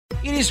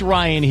It is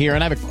Ryan here,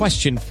 and I have a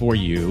question for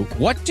you.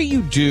 What do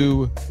you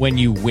do when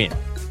you win?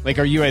 Like,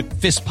 are you a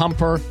fist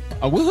pumper,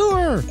 a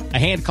woo-hooer, a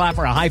hand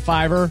clapper, a high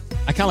fiver?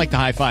 I kind of like the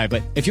high five,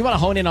 but if you want to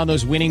hone in on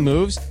those winning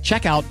moves,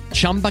 check out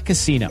Chumba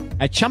Casino.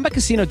 At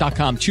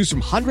ChumbaCasino.com, choose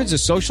from hundreds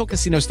of social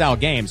casino-style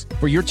games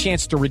for your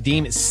chance to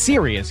redeem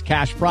serious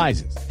cash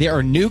prizes. There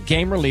are new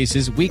game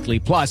releases weekly,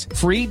 plus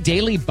free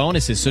daily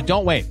bonuses. So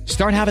don't wait.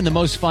 Start having the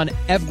most fun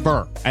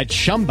ever at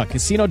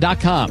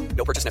ChumbaCasino.com.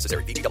 No purchase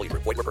necessary. VGW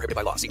Group. Void where prohibited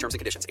by law. See terms and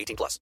conditions.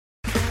 18+.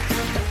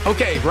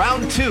 Okay,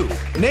 round two.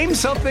 Name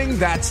something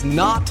that's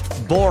not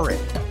boring.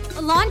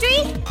 A laundry?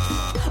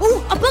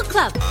 Ooh, a book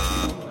club.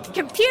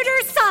 Computer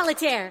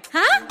solitaire,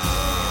 huh?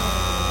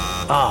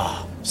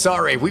 Ah,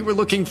 sorry, we were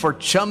looking for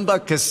Chumba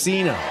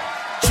Casino.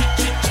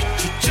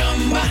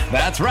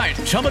 That's right,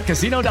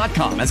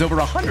 ChumbaCasino.com has over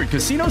 100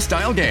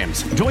 casino-style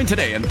games. Join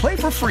today and play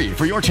for free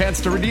for your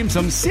chance to redeem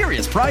some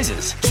serious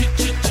prizes.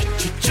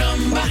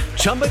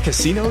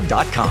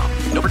 ChumbaCasino.com.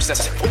 No purchase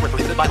necessary. Void where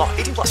prohibited by law.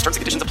 18+. Terms and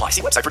conditions apply.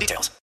 See website for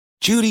details.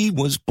 Judy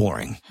was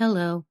boring.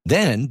 Hello.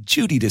 Then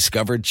Judy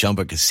discovered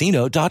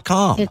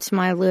ChumbaCasino.com. It's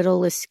my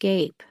little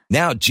escape.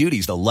 Now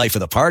Judy's the life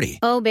of the party.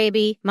 Oh,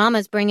 baby,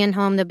 mama's bringing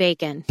home the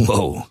bacon.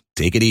 Whoa,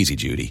 take it easy,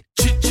 Judy.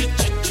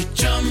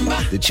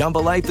 The Chumba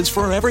life is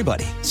for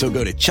everybody. So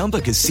go to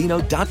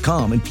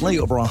ChumbaCasino.com and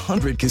play over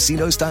 100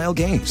 casino-style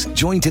games.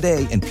 Join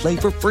today and play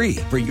for free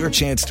for your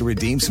chance to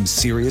redeem some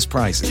serious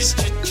prizes.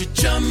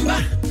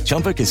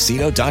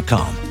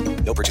 ChumbaCasino.com.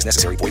 No purchase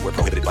necessary. Void where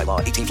prohibited by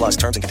law. 18+.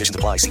 Terms and conditions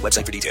apply. See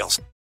website for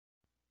details.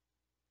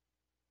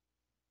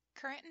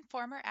 Current and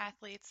former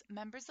athletes,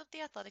 members of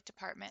the athletic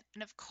department,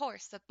 and of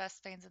course the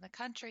best fans in the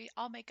country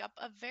all make up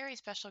a very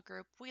special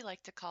group we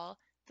like to call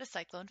the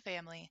Cyclone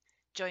family.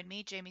 Join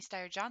me, Jamie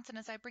Steyer-Johnson,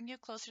 as I bring you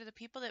closer to the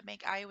people that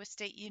make Iowa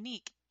State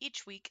unique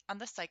each week on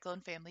the Cyclone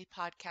Family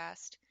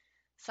podcast.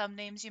 Some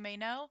names you may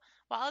know,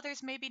 while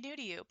others may be new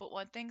to you, but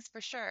one thing's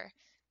for sure.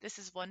 This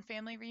is one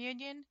family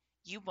reunion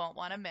you won't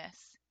want to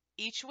miss.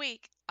 Each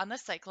week on the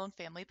Cyclone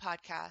Family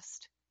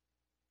podcast.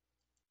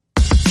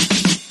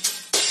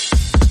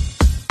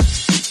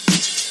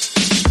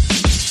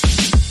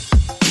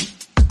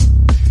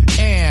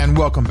 And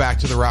welcome back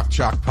to the Rock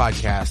Chalk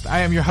Podcast.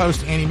 I am your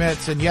host, Andy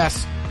Mitz, and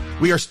yes,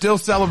 we are still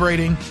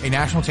celebrating a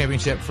national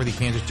championship for the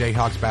Kansas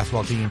Jayhawks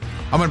basketball team.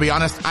 I'm going to be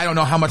honest, I don't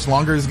know how much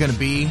longer it's going to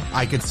be.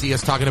 I could see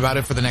us talking about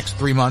it for the next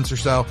 3 months or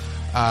so.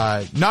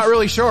 Not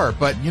really sure,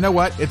 but you know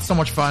what? It's so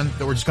much fun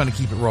that we're just going to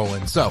keep it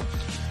rolling. So,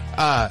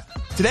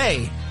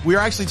 today we are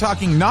actually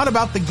talking not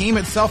about the game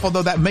itself,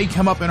 although that may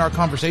come up in our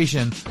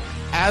conversation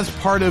as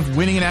part of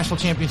winning a national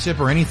championship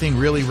or anything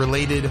really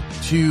related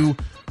to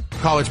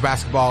college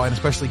basketball and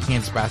especially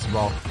Kansas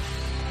basketball.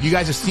 You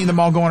guys have seen them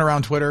all going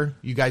around Twitter.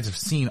 You guys have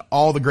seen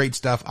all the great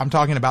stuff. I'm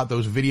talking about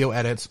those video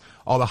edits,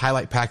 all the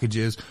highlight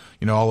packages,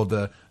 you know, all of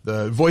the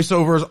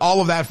voiceovers,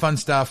 all of that fun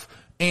stuff.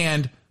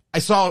 And I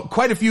saw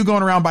quite a few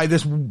going around by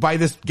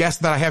this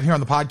guest that I have here on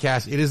the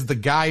podcast. It is the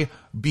guy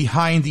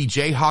behind the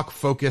Jayhawk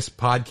Focus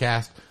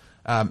podcast.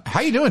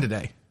 How you doing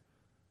today?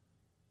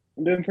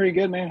 I'm doing pretty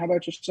good, man. How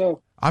about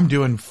yourself? I'm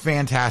doing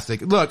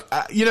fantastic. Look,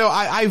 you know,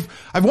 I've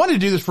wanted to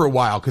do this for a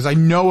while because I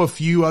know a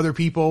few other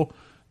people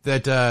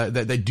that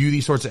do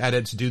these sorts of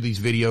edits, do these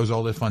videos,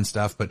 all this fun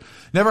stuff, but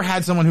never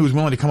had someone who was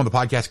willing to come on the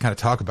podcast and kind of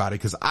talk about it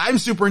because I'm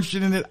super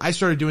interested in it. I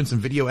started doing some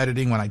video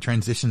editing when I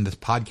transitioned this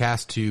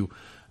podcast to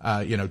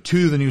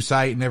the new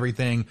site and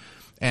everything.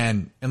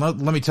 And let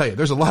me tell you,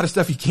 there's a lot of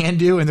stuff you can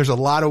do and there's a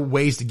lot of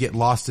ways to get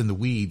lost in the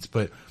weeds.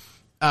 But,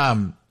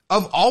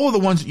 of all of the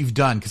ones that you've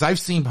done, cause I've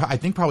seen, I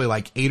think probably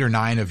like 8 or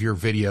 9 of your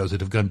videos that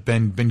have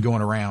been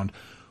going around.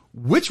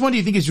 Which one do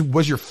you think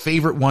was your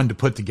favorite one to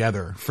put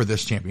together for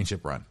this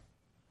championship run?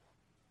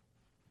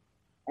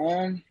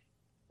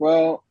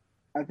 Well,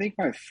 I think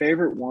my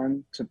favorite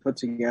one to put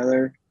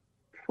together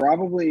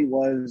probably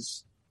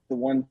was the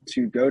one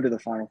to go to the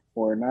Final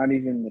Four, not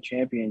even the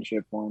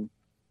championship one.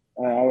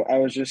 For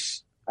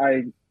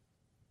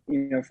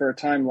a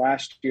time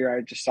last year,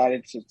 I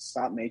decided to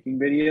stop making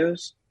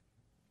videos,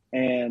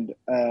 and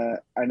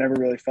I never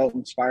really felt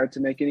inspired to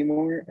make any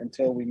more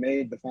until we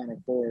made the Final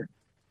Four,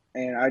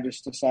 and I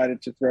just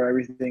decided to throw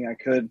everything I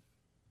could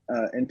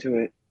into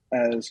it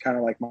as kind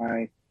of like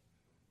my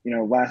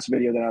last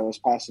video that I was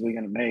possibly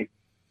going to make.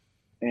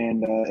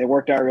 And it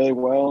worked out really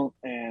well,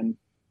 and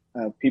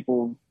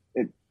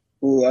it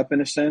blew up in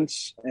a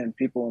sense, and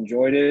people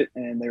enjoyed it,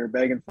 and they were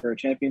begging for a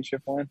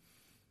championship one.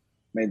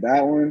 Made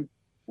that one,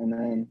 and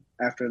then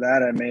after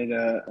that I made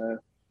a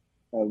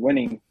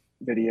winning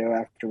video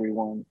after we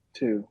won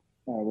too,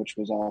 which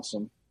was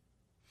awesome.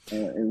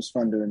 It was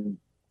fun to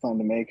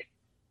make.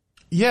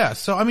 Yeah,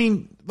 so I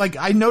mean, like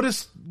I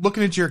noticed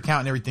looking at your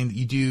account and everything that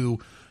you do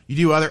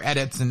other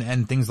edits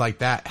and things like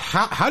that.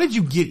 How did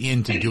you get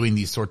into doing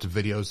these sorts of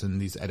videos and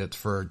these edits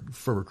for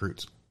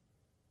recruits?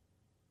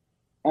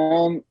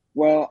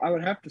 Well, I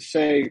would have to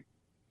say,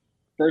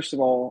 first of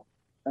all,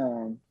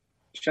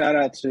 shout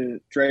out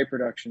to Dre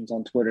Productions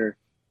on Twitter.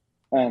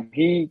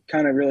 He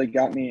kind of really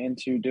got me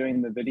into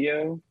doing the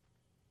video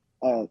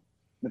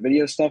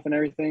stuff and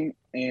everything.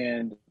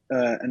 And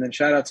and then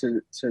shout out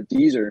to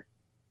Deezer.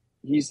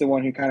 He's the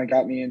one who kind of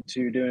got me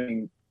into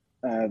doing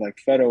like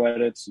photo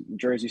edits,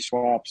 jersey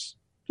swaps,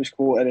 just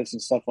cool edits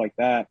and stuff like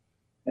that.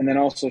 And then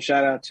also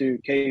shout out to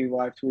KU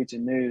Live Tweets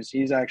and News.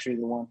 He's actually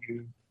the one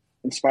who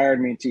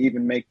inspired me to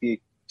even make the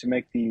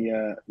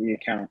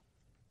account.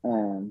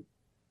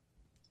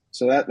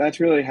 So that's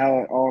really how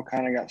it all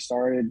kind of got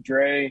started.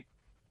 Dre,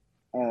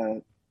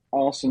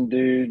 awesome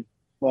dude,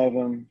 love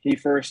him. He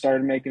first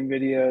started making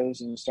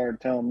videos and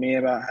started telling me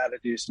about how to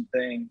do some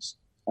things.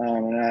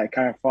 And I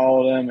kind of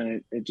followed him,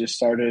 and it just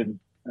started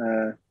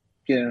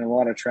getting a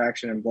lot of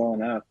traction and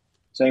blowing up.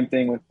 Same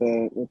thing with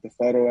the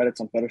photo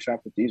edits on Photoshop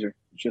with Deezer.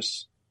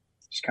 Just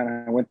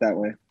kind of went that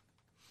way.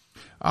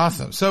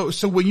 Awesome. So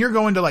when you're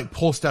going to like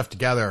pull stuff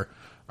together,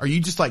 are you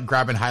just like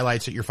grabbing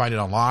highlights that you're finding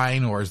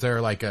online, or is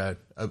there like a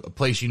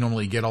place you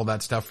normally get all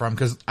that stuff from?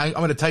 Because I'm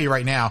going to tell you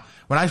right now,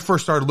 when I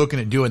first started looking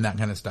at doing that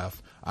kind of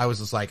stuff, I was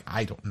just like,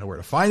 I don't know where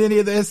to find any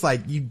of this.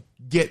 Like, you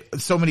get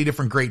so many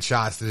different great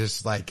shots that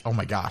it's like, oh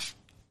my gosh.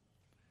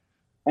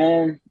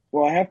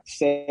 Well, I have to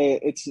say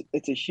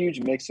it's a huge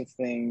mix of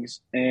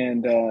things,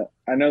 and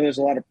I know there's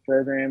a lot of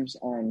programs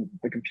on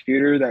the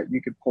computer that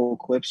you could pull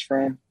clips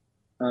from,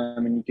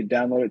 and you could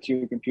download it to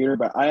your computer.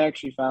 But I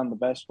actually found the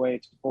best way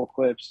to pull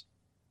clips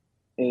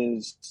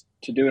is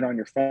to do it on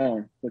your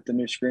phone with the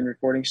new screen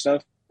recording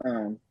stuff,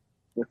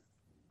 with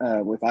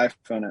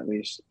iPhone at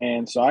least.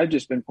 And so I've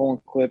just been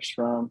pulling clips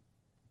from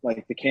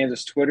like the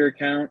Kansas Twitter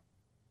account.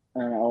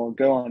 I'll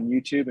go on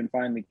YouTube and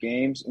find the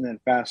games, and then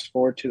fast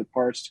forward to the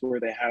parts to where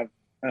they have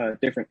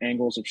different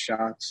angles of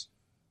shots,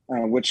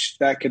 which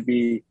that could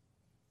be,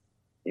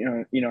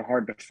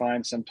 hard to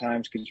find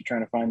sometimes because you're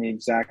trying to find the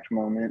exact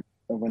moment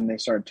of when they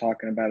start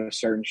talking about a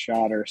certain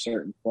shot or a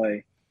certain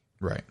play.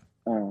 Right.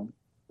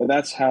 But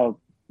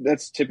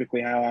that's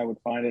typically how I would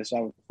find it. So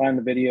I would find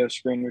the video,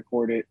 screen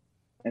record it,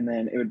 and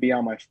then it would be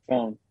on my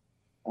phone.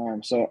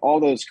 So all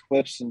those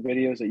clips and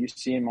videos that you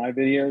see in my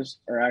videos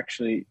are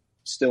actually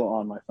still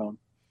on my phone.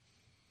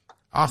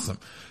 Awesome.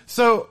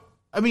 So,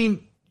 I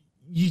mean,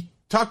 you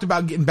talked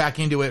about getting back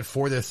into it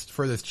for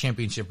this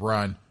championship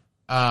run.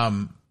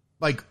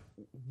 Like,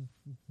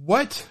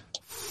 what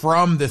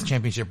from this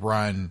championship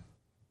run,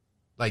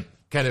 like,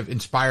 kind of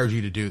inspired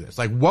you to do this?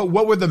 Like, what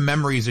were the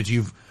memories that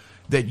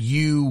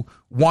you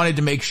wanted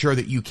to make sure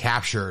that you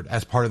captured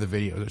as part of the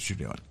video that you're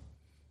doing?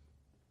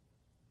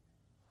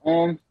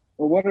 Well,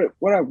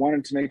 what I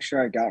wanted to make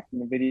sure I got from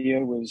the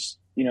video was,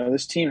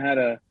 this team had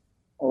a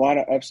lot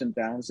of ups and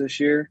downs this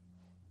year,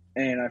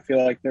 and I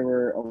feel like there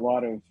were a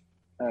lot of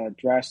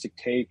drastic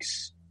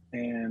takes,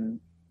 and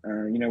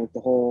with the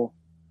whole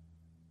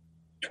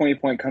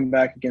 20-point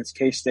comeback against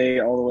K-State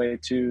all the way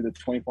to the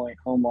 20-point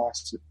home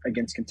loss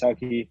against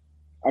Kentucky,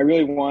 I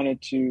really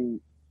wanted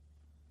to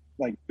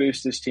like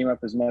boost this team up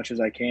as much as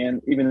I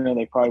can, even though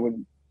they probably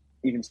wouldn't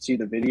even see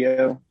the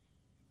video.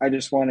 I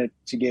just wanted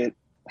to get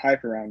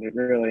hype around it,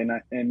 really,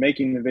 and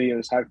making the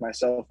videos hype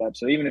myself up.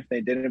 So even if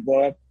they didn't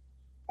blow up,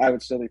 I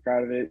would still be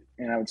proud of it,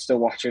 and I would still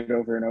watch it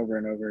over and over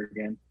and over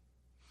again.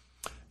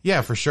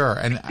 Yeah, for sure.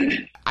 And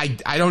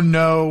I don't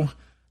know.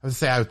 I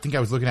think I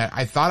was looking at,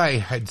 I thought I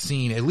had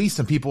seen at least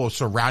some people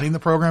surrounding the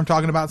program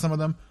talking about some of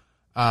them,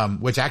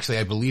 which actually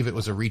I believe it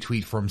was a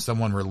retweet from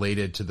someone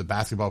related to the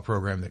basketball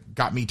program that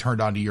got me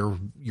turned on to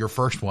your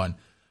first one,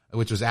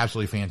 which was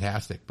absolutely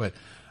fantastic. But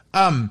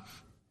I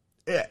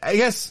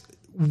guess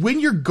when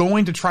you're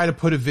going to try to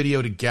put a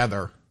video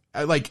together,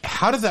 like,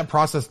 how does that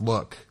process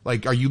look?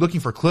 Like, are you looking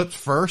for clips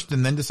first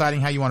and then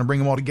deciding how you want to bring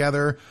them all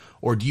together?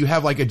 Or do you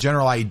have like a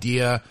general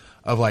idea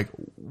of like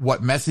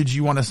what message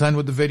you want to send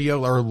with the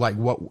video, or like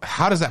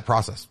how does that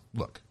process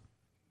look?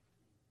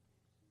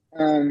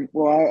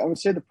 Well, I would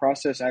say the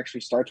process actually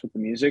starts with the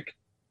music.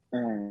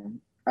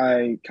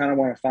 I kind of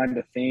want to find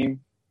a theme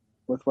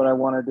with what I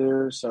want to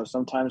do. So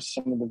sometimes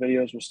some of the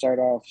videos will start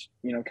off,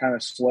 kind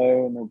of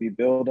slow, and there'll be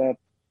build up.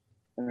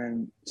 And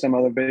then some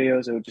other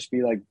videos, it would just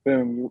be like,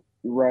 boom,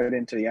 you right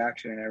into the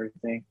action and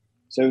everything.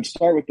 So it would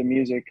start with the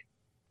music,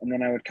 and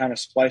then I would kind of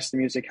splice the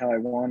music how I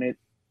want it.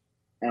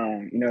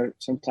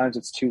 Sometimes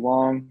it's too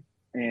long,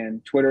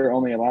 and Twitter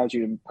only allows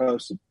you to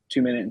post a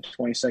 2-minute and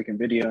 20-second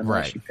video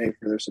unless you pay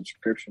for their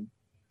subscription.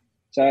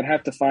 So I'd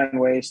have to find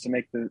ways to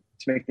make the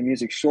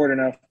music short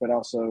enough, but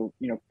also,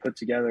 put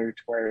together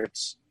to where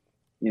it's,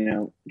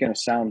 going to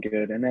sound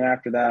good. And then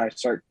after that, I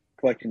start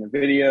collecting the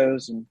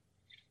videos, and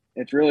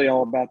it's really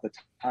all about the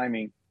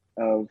timing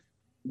of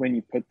when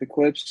you put the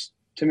clips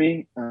to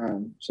me.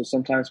 So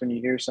sometimes when you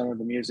hear some of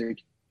the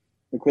music,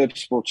 the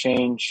clips will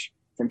change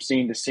from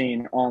scene to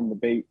scene on the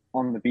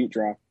beat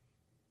drop.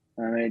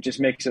 It just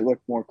makes it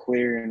look more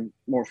clear and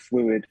more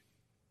fluid.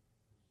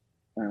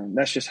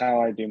 That's just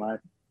how I do my.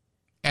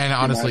 And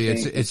honestly,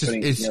 it's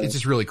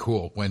just really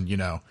cool when,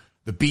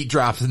 the beat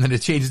drops and then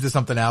it changes to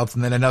something else,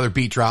 and then another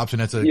beat drops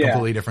and it's a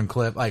completely different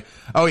clip. Like,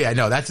 oh yeah,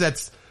 no,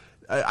 that's,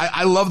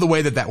 I love the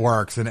way that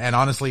works. And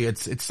honestly,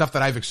 it's stuff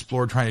that I've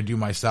explored trying to do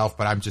myself,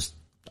 but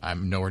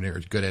I'm nowhere near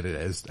as good at it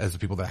as the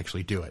people that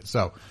actually do it.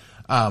 So,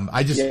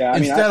 I'll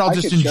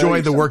just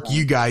enjoy the work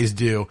you guys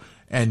do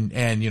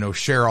and,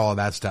 share all of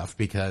that stuff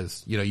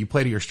because, you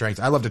play to your strengths.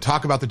 I love to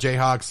talk about the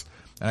Jayhawks,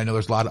 and I know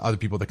there's a lot of other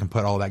people that can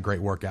put all that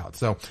great work out.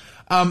 So,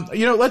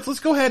 let's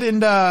go ahead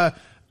and,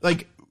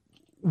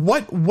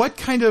 what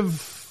kind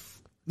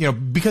of,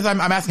 because I'm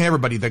asking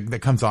everybody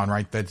that comes on,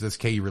 right, that's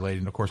KU related.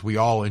 And of course we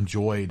all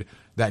enjoyed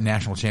that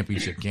national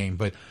championship game,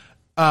 but,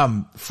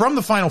 from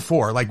the Final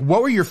Four,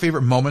 what were your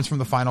favorite moments from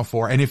the Final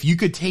Four? And if you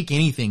could take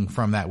anything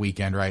from that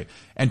weekend, right,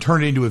 and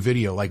turn it into a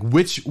video,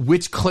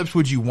 which clips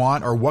would you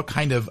want, or what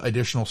kind of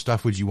additional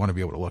stuff would you want to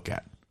be able to look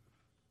at?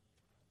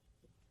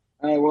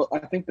 Well,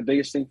 I think the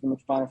biggest thing from the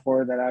Final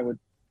Four that I would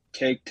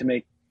take to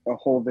make a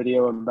whole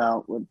video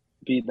about would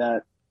be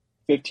that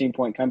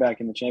 15-point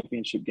comeback in the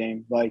championship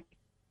game.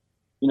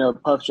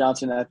 Puff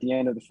Johnson at the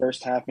end of the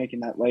first half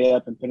making that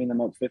layup and putting them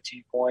up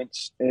 15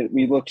 points.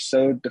 We looked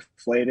so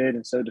deflated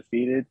and so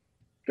defeated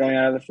going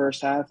out of the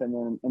first half. And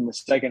then in the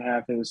second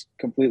half, it was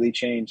completely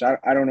changed.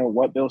 I don't know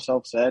what Bill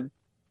Self said,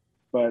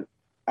 but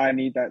I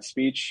need that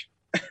speech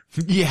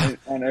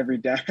on every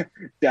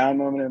down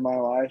moment in my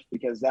life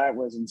because that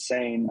was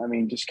insane. I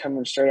mean, just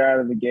coming straight out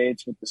of the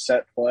gates with the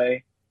set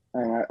play.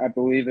 I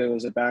believe it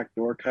was a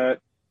backdoor cut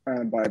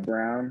by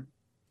Brown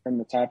from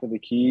the top of the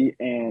key.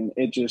 And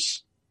it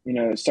just –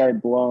 it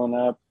started blowing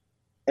up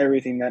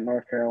everything that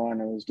North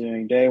Carolina was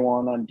doing. Day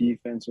one on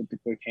defense with the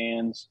quick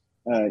hands.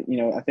 I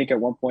think at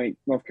one point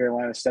North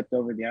Carolina stepped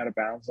over the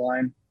out-of-bounds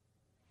line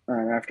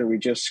after we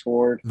just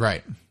scored.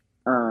 Right.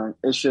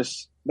 It's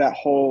just that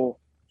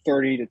whole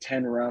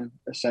 30-10 run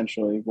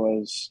essentially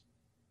was,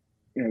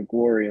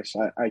 glorious.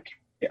 I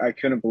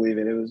couldn't believe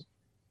it. It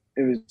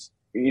was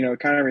it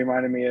kind of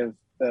reminded me of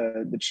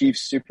the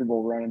Chiefs Super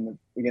Bowl run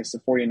against the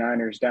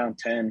 49ers down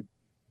 10.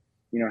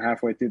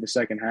 Halfway through the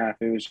second half,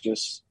 it was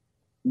just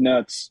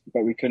nuts,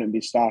 but we couldn't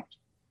be stopped.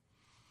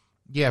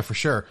 Yeah, for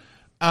sure.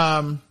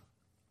 All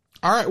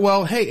right.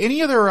 Well, hey,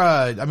 any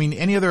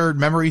other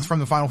memories from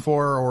the Final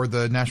Four or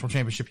the national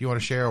championship you want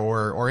to share,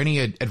 or any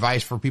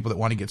advice for people that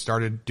want to get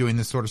started doing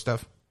this sort of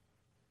stuff?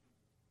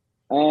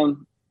 Well,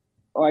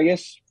 I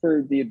guess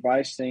for the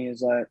advice thing is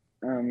that,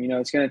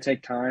 it's going to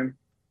take time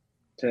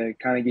to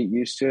kind of get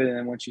used to it. And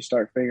then once you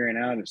start figuring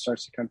out, it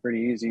starts to come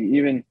pretty easy.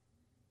 Even,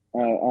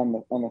 on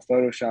the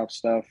Photoshop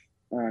stuff,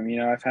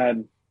 I've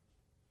had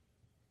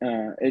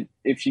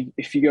if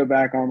you go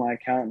back on my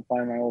account and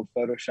find my old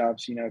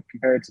Photoshops,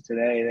 compared to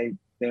today,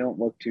 they don't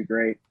look too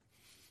great.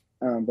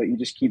 But you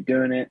just keep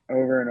doing it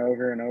over and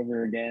over and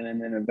over again, and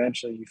then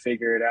eventually you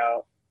figure it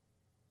out.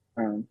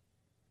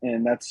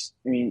 And that's,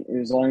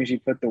 as long as you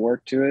put the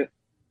work to it,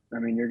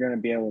 you're going to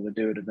be able to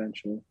do it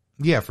eventually.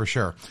 Yeah, for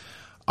sure.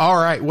 All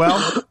right.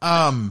 Well,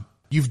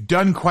 you've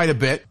done quite a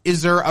bit.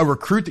 Is there a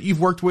recruit that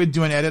you've worked with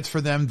doing edits for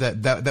them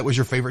that was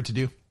your favorite to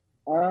do?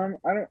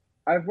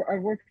 I've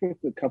worked with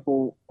a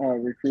couple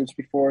recruits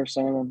before.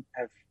 Some of them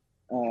have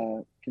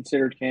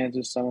considered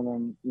Kansas. Some of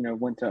them,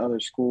 went to other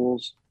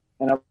schools.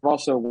 And I've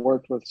also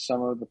worked with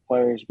some of the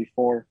players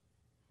before.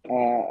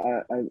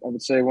 I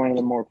would say one of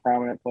the more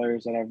prominent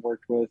players that I've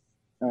worked with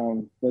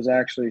was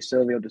actually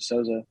Silvio De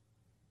Souza.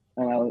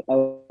 And I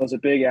was a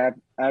big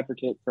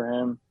advocate for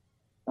him.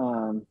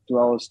 Through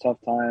all his tough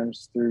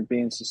times, through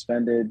being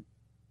suspended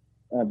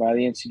by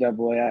the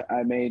NCAA.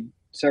 I made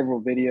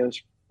several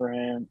videos for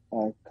him,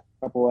 a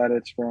couple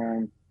edits for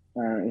him.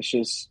 It's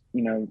just,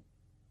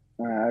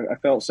 I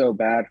felt so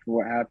bad for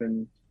what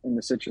happened in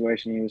the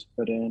situation he was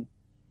put in.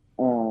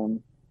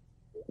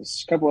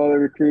 There's a couple other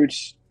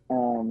recruits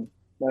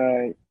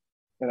that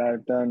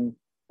I've done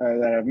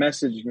that have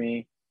messaged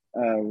me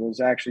was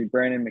actually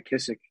Brandon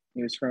McKissick.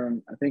 He was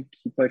I think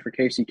he played for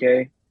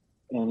KCK.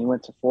 And he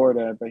went to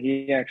Florida, but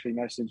he actually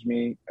messaged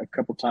me a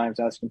couple times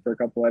asking for a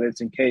couple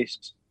edits in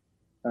case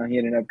he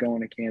ended up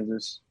going to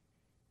Kansas.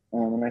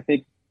 And I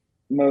think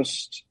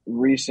most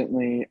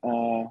recently,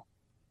 I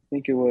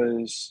think it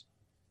was,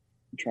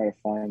 I'm trying to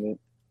find it.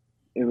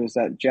 It was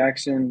that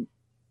Jackson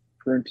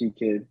Prunty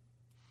kid.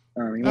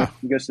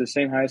 He goes to the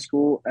same high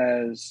school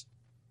as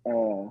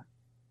Devon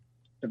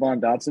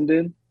Dotson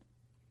did.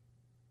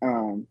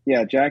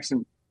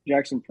 Jackson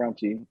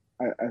Prunty.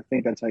 I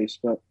think that's how you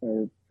spell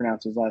or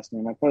pronounce his last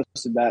name. I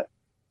posted that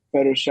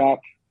Photoshop.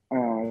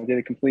 Did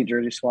a complete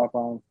jersey swap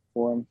on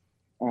for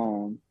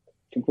him,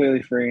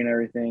 completely free and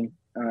everything.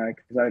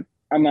 Because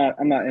I'm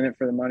not in it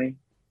for the money.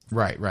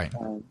 Right.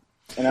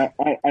 And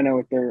I know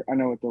what they're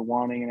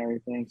wanting and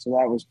everything. So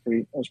that was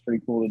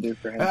pretty cool to do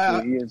for him.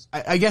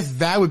 I guess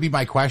that would be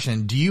my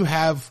question. Do you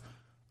have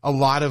a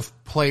lot of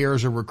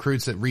players or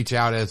recruits that reach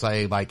out as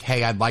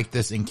hey, I'd like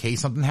this in case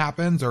something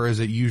happens, or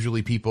is it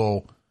usually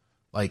people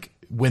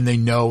when they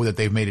know that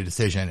they've made a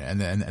decision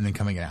and then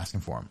coming and asking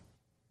for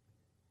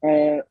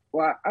them?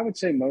 Well, I would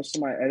say most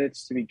of my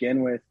edits to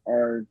begin with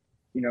are,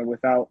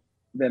 without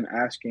them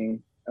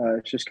asking.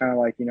 It's just kind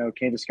of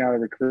Kansas County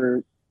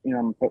recruit, I'm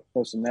going to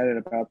post an edit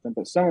about them.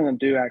 But some of them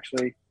do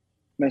actually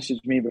message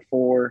me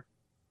before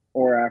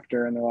or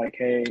after, and they're like,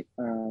 hey,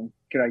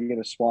 could I get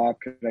a swap?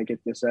 Could I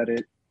get this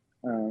edit?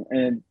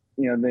 And,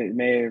 they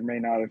may or may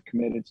not have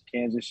committed to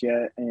Kansas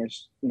yet. And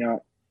it's,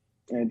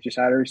 and just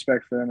out of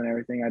respect for them and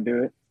everything, I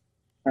do it.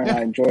 And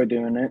I enjoy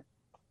doing it.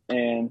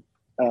 and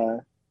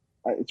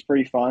it's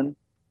pretty fun.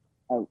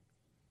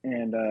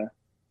 And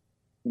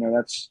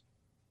that's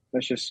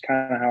just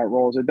kind of how it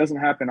rolls. It doesn't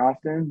happen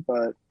often,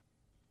 but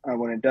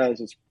when it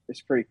does,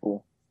 it's pretty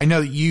cool. I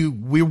know that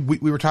we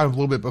were talking a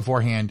little bit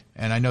beforehand,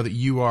 and I know that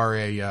you are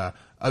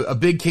a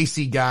big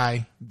KC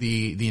guy,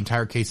 the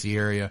entire KC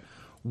area.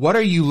 What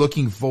are you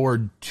looking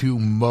forward to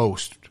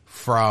most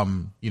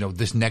from,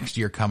 this next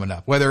year coming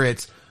up? Whether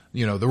it's,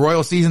 the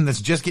Royal season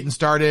that's just getting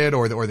started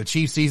or the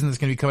Chiefs season that's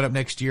going to be coming up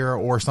next year,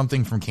 or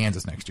something from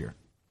Kansas next year.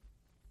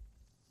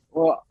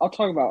 Well, I'll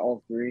talk about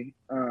all three.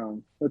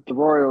 With the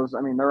Royals,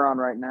 they're on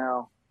right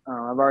now.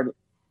 I've already,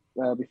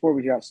 before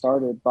we got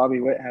started, Bobby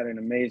Witt had an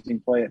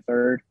amazing play at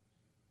third.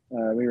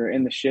 We were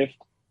in the shift,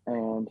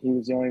 and he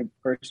was the only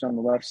person on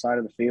the left side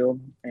of the field,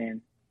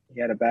 and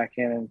he had a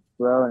backhand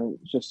throw, and it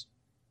was just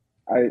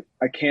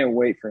I can't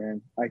wait for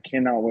him. I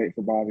cannot wait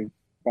for Bobby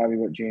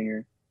Witt Jr.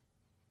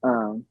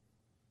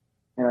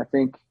 And I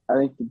think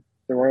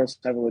the Royals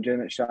have a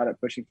legitimate shot at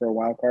pushing for a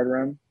wild card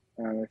run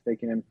if they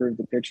can improve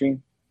the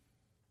pitching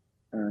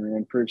and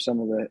improve some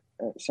of the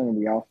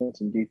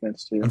offense and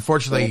defense too.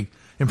 Unfortunately,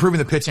 improving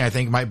the pitching, I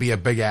think, might be a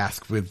big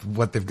ask with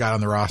what they've got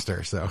on the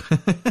roster. So.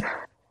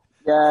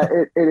 Yeah,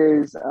 it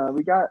is.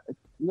 We got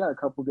a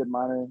couple good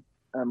minor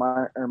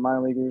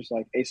leaguers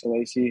like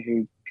S06E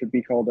who could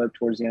be called up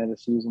towards the end of the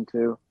season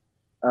too.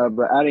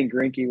 But adding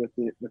Greinke with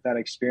that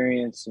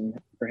experience and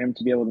for him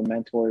to be able to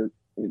mentor,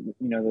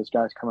 those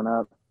guys coming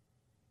up,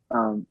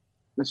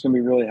 it's going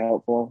to be really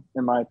helpful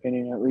in my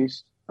opinion, at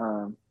least.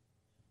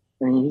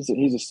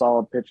 He's a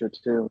solid pitcher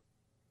too.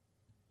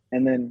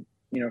 And then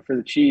for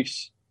the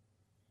Chiefs,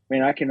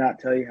 I cannot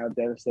tell you how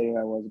devastated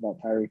I was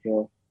about Tyreek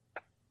Hill.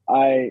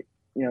 I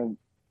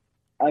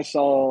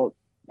saw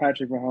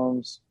Patrick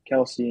Mahomes,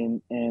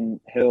 Kelsey, and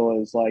Hill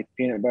as like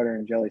peanut butter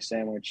and jelly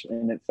sandwich,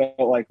 and it felt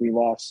like we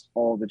lost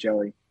all the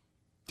jelly.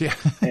 Yeah,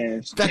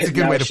 and that's a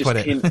good way to put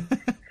it.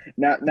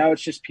 Now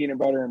it's just peanut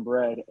butter and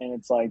bread, and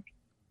it's like,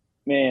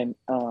 man.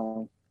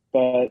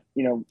 But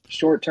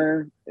short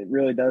term, it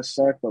really does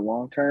suck. But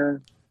long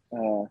term,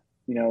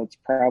 it's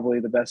probably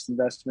the best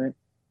investment.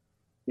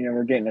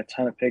 We're getting a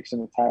ton of picks in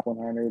the top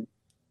 100.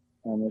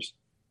 There's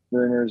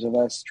rumors of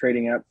us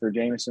trading up for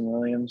Jameson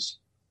Williams.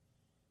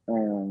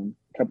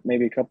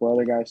 Maybe a couple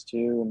other guys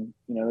too,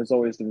 and there's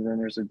always the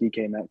rumors of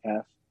DK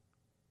Metcalf.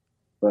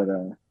 But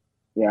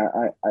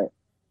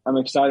I'm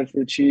excited for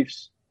the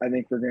Chiefs. I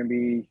think we're going to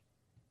be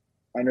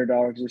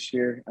underdogs this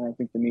year. I don't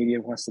think the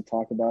media wants to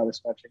talk about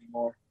us much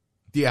anymore.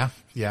 Yeah.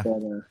 But,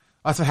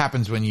 that's what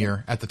happens when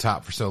you're at the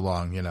top for so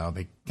long.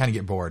 They kind of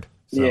get bored.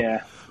 So.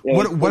 Yeah.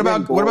 What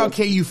about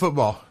KU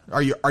football?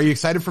 Are you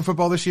excited for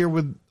football this year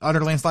with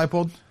under Lance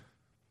Leipold?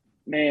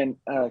 Man,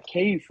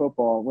 KU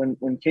football.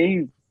 When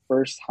KU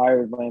first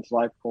hired Lance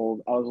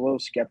Leipold, I was a little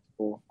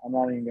skeptical. I'm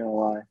not even gonna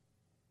lie.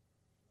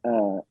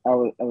 I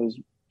was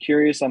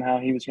curious on how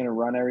he was going to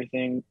run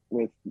everything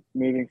with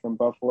moving from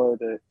Buffalo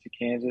to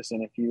Kansas,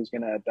 and if he was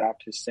going to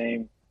adopt his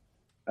same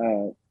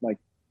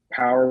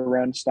power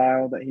run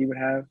style that he would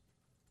have.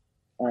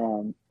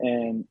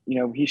 And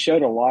he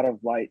showed a lot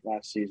of light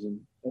last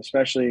season,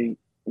 especially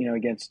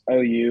against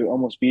OU,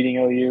 almost beating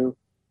OU. If it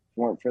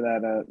weren't for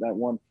that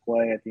one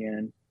play at the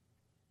end.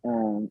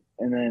 And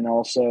then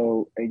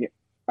also,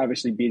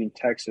 obviously, beating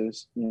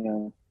Texas.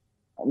 I'm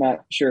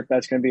not sure if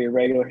that's going to be a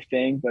regular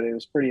thing, but it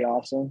was pretty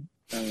awesome.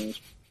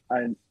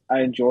 I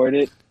enjoyed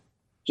it.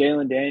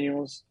 Jalen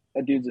Daniels,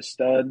 that dude's a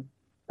stud.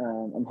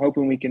 I'm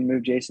hoping we can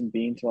move Jason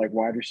Bean to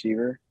wide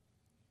receiver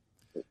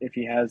if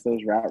he has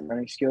those route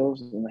running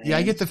skills. Yeah,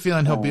 I get the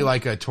feeling he'll be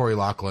like a Torrey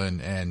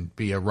Loughlin and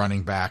be a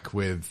running back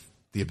with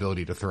the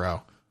ability to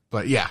throw.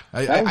 But yeah,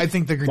 I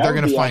think they're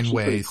going to find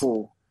ways.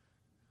 Cool.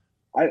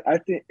 I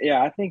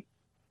think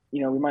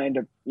we might end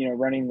up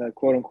running the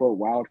quote unquote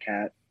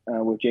wildcat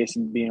with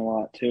Jason Bean a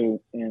lot too,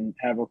 and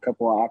have a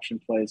couple of option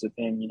plays with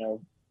him,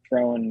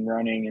 throwing and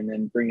running, and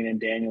then bringing in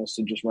Daniels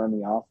to just run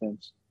the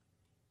offense.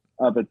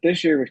 But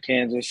this year with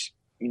Kansas,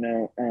 I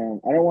don't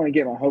want to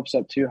get my hopes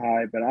up too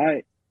high, but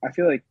I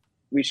feel like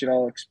we should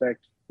all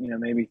expect,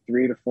 maybe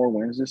 3 to 4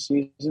 wins this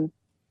season,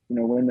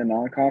 win the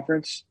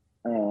non-conference.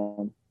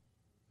 I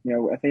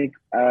think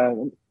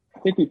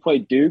we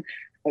played Duke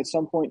at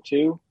some point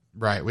too.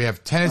 Right. We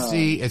have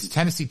Tennessee. It's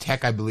Tennessee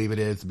Tech, I believe it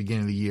is, at the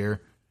beginning of the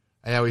year.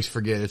 I always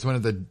forget. It's one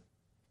of the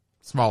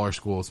smaller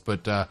schools.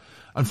 But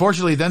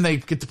unfortunately, then they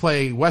get to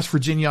play West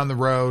Virginia on the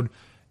road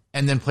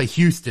and then play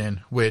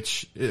Houston,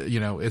 which,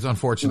 is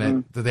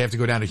unfortunate that they have to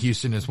go down to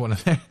Houston as one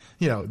of the,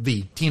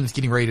 the team that's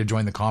getting ready to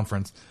join the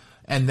conference.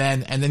 And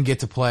then get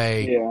to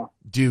play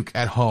Duke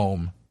at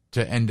home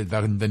to end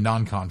the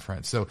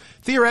non-conference. So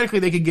theoretically,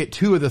 they could get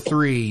 2 of the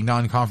 3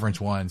 non-conference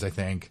ones, I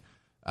think.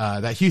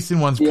 That Houston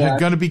one's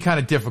going to be kind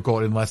of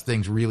difficult unless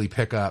things really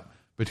pick up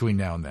between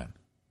now and then.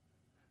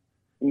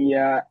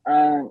 Yeah.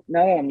 Now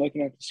that I'm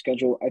looking at the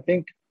schedule, I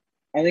think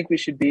we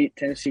should beat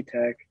Tennessee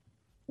Tech,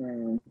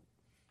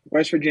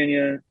 West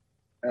Virginia.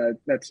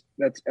 That's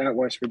at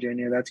West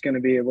Virginia. That's going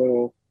to be a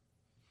little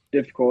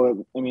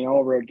difficult.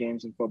 All road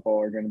games in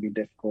football are going to be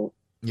difficult.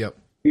 Yep.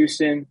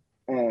 Houston,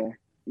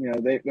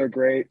 they're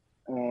great.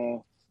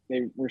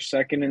 They were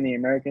second in the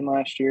American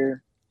last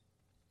year,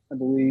 I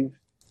believe,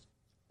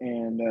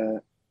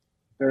 and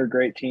they're a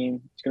great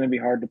team. It's going to be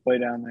hard to play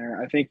down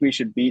there. I think we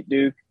should beat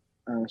Duke,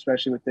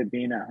 especially with it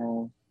being at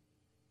home.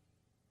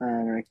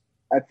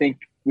 I think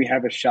we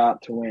have a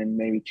shot to win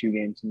maybe 2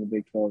 games in the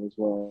Big 12 as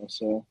well.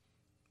 So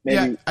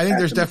maybe I think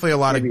there's definitely a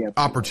lot of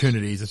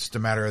opportunities. It's just a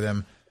matter of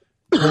them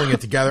pulling it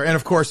together. And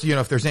of course,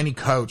 if there's any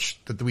coach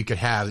that we could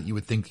have that you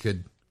would think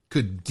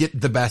could get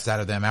the best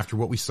out of them after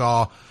what we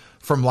saw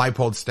from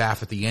Leipold's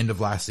staff at the end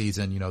of last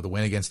season, the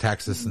win against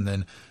Texas, and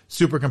then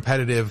super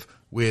competitive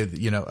with,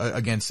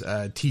 against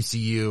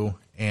TCU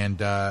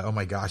and, oh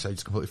my gosh, I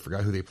just completely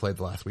forgot who they played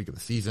the last week of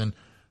the season.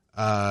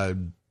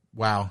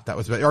 Wow, that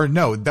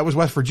was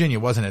West Virginia,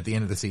 wasn't it, at the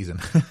end of the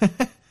season?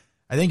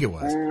 I think it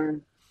was.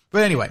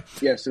 But anyway.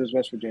 Yes, it was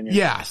West Virginia.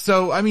 Yeah,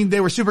 so, they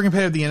were super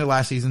competitive at the end of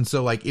last season,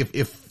 so,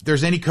 if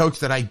there's any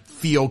coach that I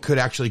feel could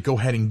actually go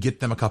ahead and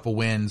get them a couple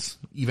wins,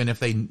 even if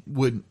they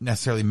wouldn't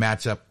necessarily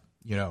match up,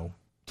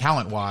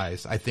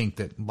 talent-wise, I think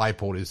that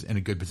Leipold is in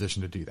a good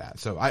position to do that.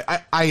 So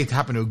I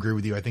happen to agree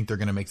with you. I think they're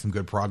going to make some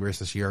good progress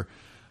this year.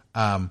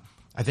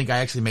 I think I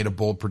actually made a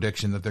bold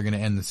prediction that they're going to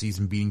end the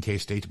season beating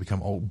K-State to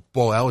become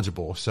bowl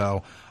eligible.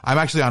 So I'm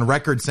actually on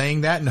record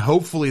saying that, and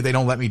hopefully they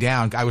don't let me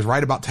down. I was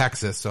right about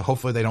Texas, so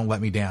hopefully they don't let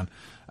me down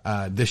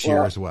this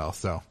year as well.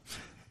 So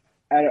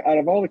out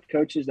of all the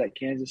coaches that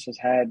Kansas has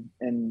had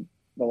in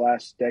the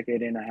last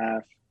decade and a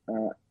half,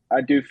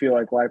 I do feel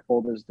like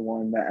Leipold is the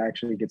one that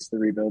actually gets the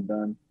rebuild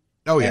done.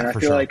 Oh yeah, and I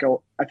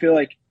feel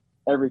like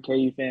every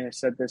KU fan has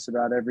said this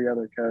about every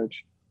other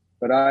coach,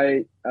 but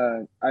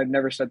I've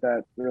never said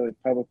that really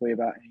publicly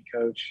about any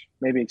coach,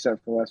 maybe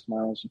except for Les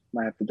Miles.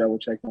 Might have to double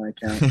check my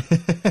account.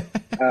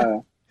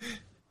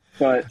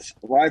 But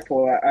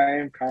Leipold,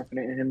 I am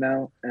confident in him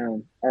now.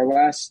 Our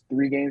last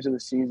 3 games of the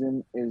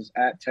season is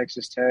at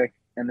Texas Tech,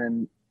 and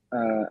then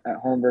at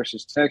home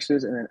versus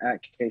Texas, and then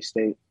at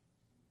K-State.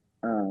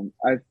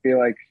 I feel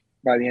like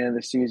by the end of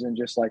the season,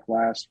 just like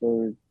last,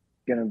 we're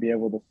going to be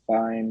able to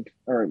find,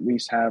 or at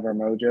least have, our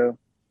mojo.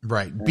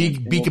 Right.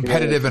 Be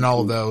competitive in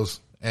all of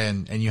those,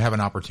 and you have an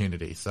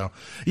opportunity. So,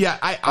 yeah,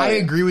 I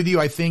agree with you.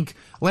 I think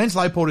Lance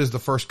Leipold is the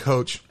first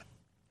coach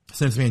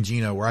since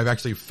Mangino where I've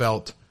actually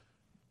felt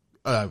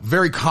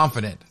very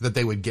confident that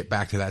they would get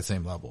back to that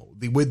same level.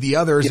 With the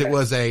others, it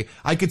was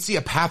I could see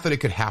a path that it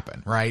could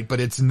happen, right? But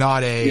it's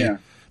not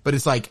but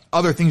it's like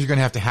other things are going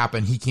to have to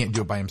happen. He can't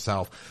do it by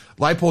himself.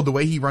 Leipold, the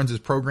way he runs his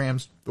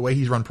programs, the way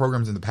he's run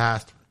programs in the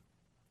past,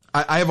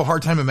 I have a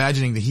hard time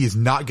imagining that he is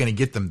not going to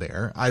get them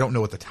there. I don't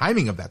know what the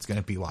timing of that's going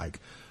to be like,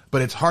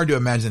 but it's hard to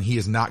imagine he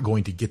is not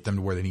going to get them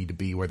to where they need to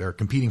be, where they're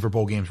competing for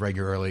bowl games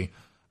regularly,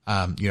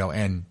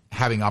 and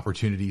having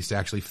opportunities to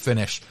actually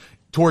finish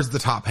towards the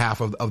top half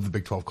of the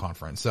Big 12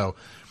 conference. So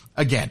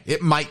again,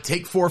 it might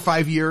take 4 or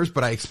 5 years,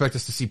 but I expect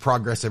us to see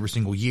progress every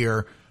single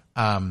year.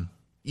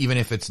 Even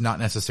if it's not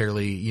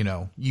necessarily,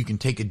 you can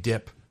take a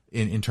dip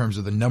in terms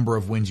of the number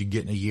of wins you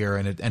get in a year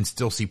and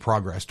still see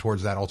progress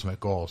towards that ultimate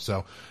goal.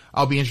 So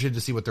I'll be interested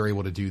to see what they're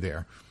able to do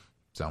there.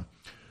 So,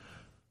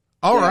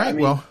 all right.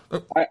 Go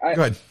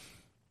ahead.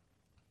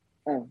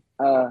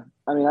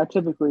 I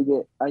typically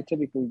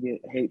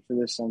get hate for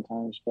this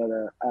sometimes, but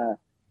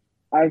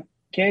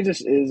Kansas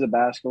is a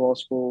basketball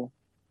school.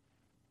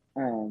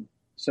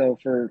 So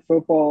for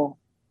football,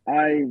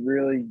 I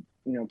really,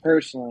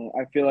 personally,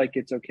 I feel like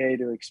it's okay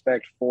to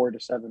expect 4 to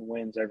 7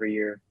 wins every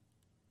year.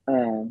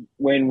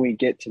 When we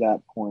get to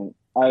that point,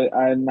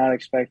 I'm not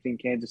expecting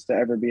Kansas to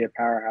ever be a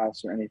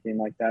powerhouse or anything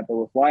like that. But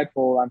with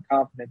Leipold, I'm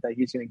confident that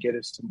he's going to get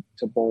us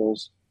to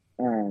bowls,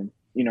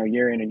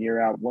 year in and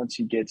year out once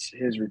he gets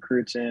his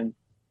recruits in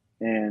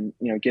and,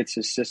 gets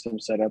his system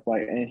set up.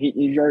 And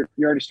you're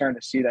already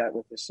starting to see that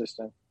with his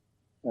system,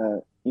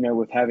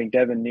 with having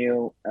Devin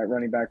Neal at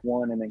running back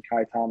 1 and then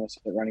Kai Thomas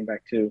at running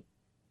back 2.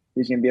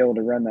 He's going to be able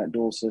to run that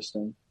dual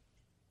system.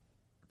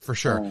 For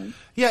sure.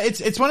 Yeah,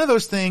 it's one of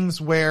those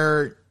things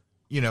where,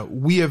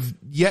 we have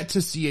yet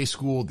to see a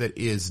school that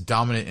is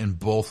dominant in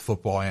both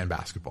football and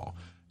basketball,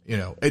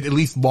 at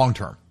least long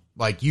term.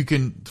 Like you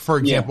can, for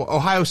example,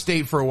 Ohio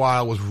State for a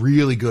while was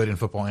really good in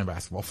football and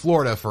basketball.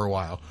 Florida for a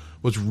while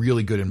was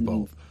really good in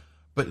both,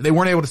 but they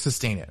weren't able to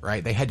sustain it,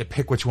 right? They had to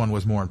pick which one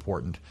was more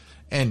important.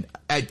 And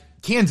at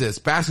Kansas,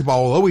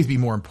 basketball will always be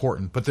more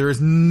important, but there is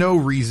no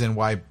reason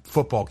why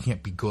football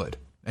can't be good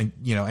and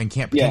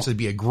can't potentially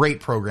be a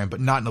great program,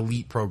 but not an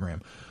elite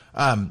program.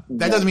 That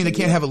doesn't mean they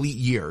can't have elite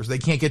years. They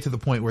can't get to the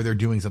point where they're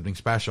doing something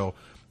special.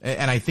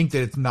 And I think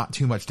that it's not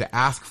too much to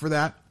ask for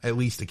that, at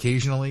least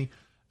occasionally.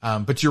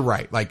 But you're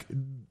right. Like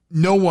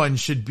no one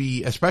should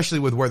be, especially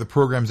with where the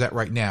program's at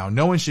right now,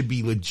 no one should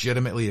be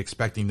legitimately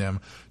expecting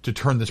them to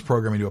turn this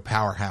program into a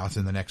powerhouse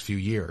in the next few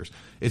years.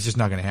 It's just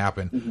not going to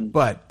happen. Mm-hmm.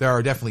 But there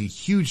are definitely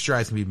huge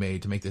strides to be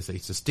made to make this a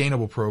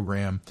sustainable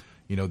program,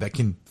 that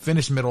can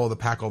finish middle of the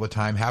pack all the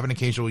time, have an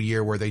occasional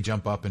year where they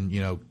jump up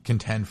and,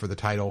 contend for the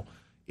title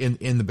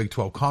in the Big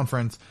 12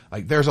 conference.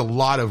 Like there's a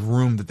lot of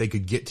room that they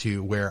could get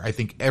to where I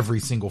think every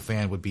single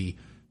fan would be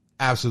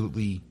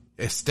absolutely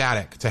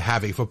ecstatic to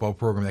have a football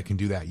program that can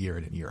do that year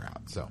in and year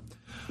out. So,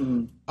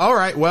 All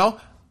right. Well,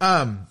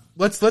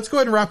 let's go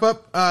ahead and wrap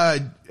up.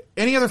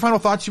 Any other final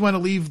thoughts you want to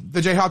leave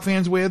the Jayhawk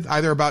fans with,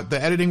 either about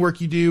the editing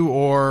work you do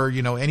or,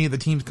 any of the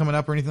teams coming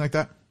up or anything like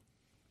that?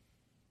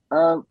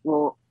 Do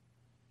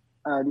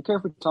you care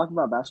if we talk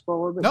about basketball a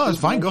little bit? No, it's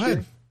fine. Go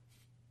ahead.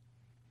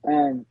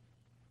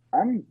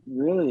 I'm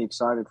really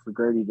excited for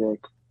Grady Dick.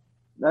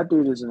 That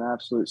dude is an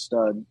absolute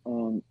stud.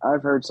 And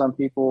I've heard some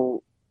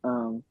people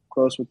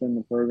close within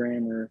the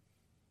program or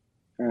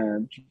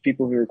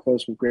people who are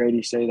close with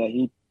Grady say that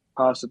he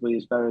possibly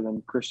is better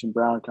than Christian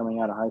Brown coming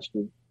out of high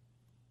school.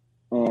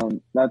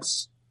 And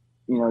that's,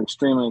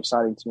 extremely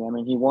exciting to me. I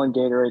mean, he won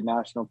Gatorade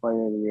National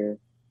Player of the Year.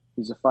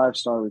 He's a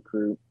 5-star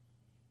recruit.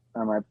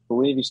 I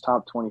believe he's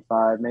top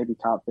 25, maybe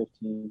top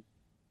 15.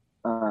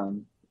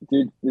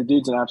 The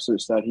dude's an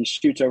absolute stud. He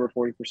shoots over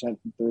 40%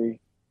 from three.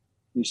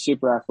 He's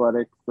super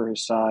athletic for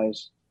his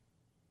size.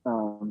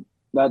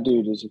 That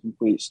dude is a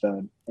complete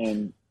stud.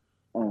 And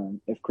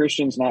if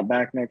Christian's not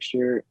back next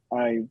year,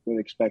 I would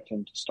expect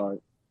him to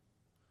start.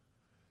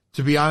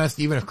 To be honest,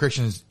 even if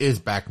Christian is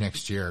back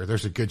next year,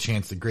 there's a good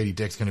chance that Grady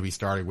Dick's going to be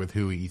starting with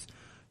who he's,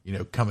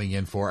 coming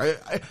in for.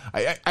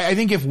 I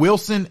think if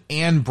Wilson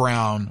and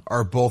Brown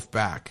are both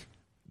back,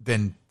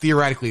 then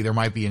theoretically there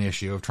might be an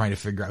issue of trying to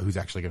figure out who's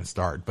actually going to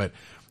start. But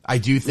I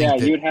do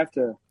think you'd have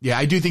to. Yeah,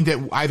 I do think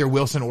that either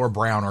Wilson or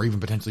Brown, or even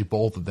potentially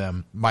both of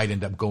them, might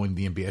end up going to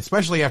the NBA,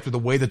 especially after the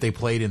way that they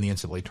played in the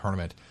NCAA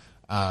tournament.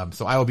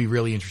 So I will be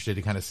really interested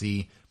to kind of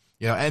see.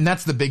 And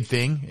that's the big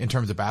thing in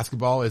terms of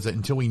basketball, is that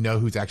until we know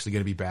who's actually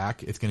going to be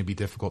back, it's going to be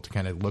difficult to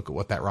kind of look at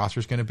what that roster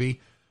is going to be.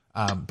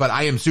 But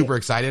I am super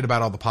excited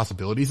about all the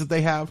possibilities that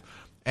they have.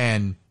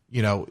 And,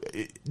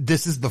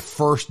 this is the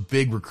first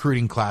big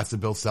recruiting class that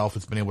Bill Self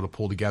has been able to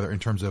pull together in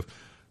terms of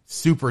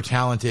super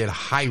talented,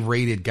 high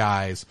rated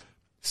guys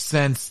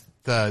since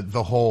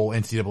the whole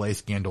NCAA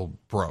scandal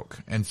broke.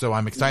 And so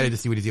I'm excited to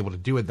see what he's able to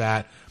do with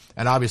that.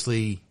 And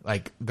obviously,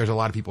 there's a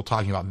lot of people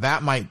talking about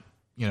that might,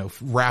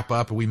 wrap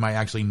up, and we might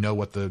actually know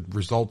what the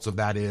results of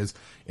that is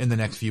in the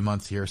next few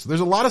months here. So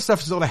there's a lot of stuff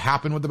still to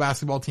happen with the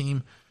basketball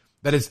team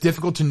that it's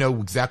difficult to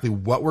know exactly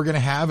what we're going to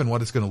have and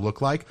what it's going to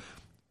look like.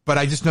 But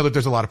I just know that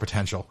there's a lot of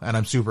potential, and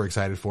I'm super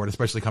excited for it,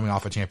 especially coming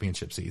off a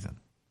championship season.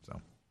 So.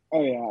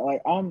 Oh yeah.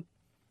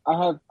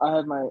 I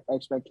have my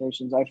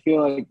expectations. I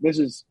feel like this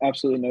is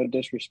absolutely no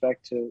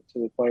disrespect to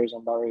the players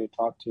I'm about ready to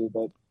talk to,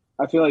 but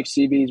I feel like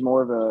CB is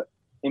more of a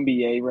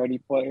NBA ready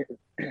player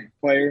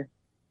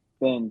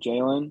than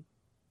Jalen.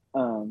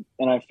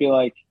 And I feel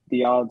like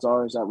the odds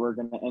are is that we're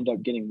going to end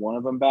up getting one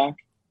of them back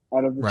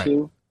out of the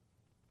two.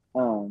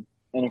 And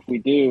if we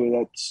do,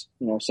 that's,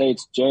 say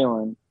it's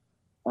Jalen,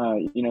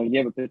 you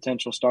have a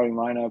potential starting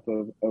lineup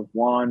of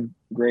Juan,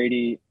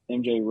 Grady,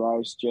 MJ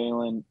Rice,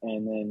 Jalen,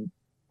 and then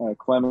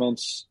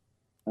Clements,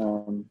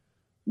 Uda,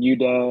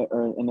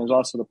 and there's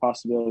also the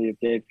possibility of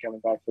Dave coming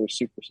back for a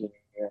super senior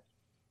year.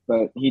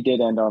 But he did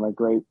end on a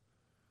great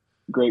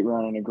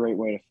run and a great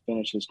way to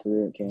finish his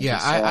career at Kansas. Yeah,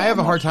 I have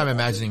a hard time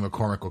imagining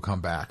McCormick will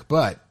come back,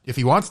 but if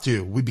he wants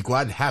to, we'd be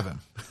glad to have him.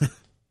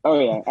 Oh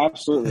yeah,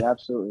 absolutely,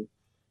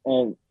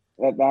 and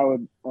that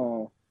would,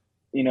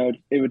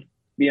 it would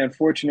be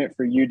unfortunate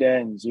for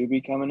Uda and Zuby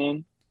coming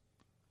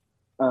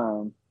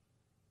in,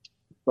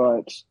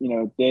 but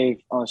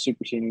Dave on a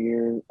super senior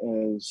year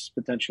is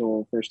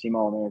potential first team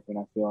All-American.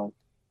 I feel like.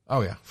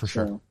 Oh yeah, for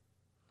sure.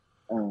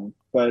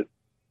 But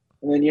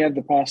and then you have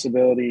the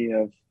possibility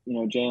of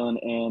Jalen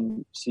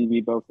and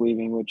CB both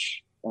leaving,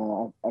 which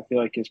I feel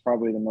like is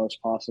probably the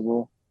most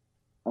possible.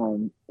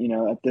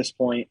 At this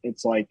point,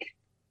 it's like,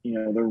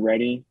 they're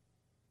ready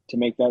to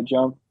make that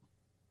jump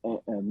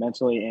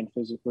mentally and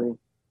physically.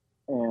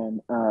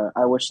 And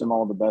I wish them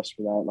all the best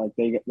for that. Like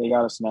they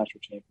got us a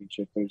national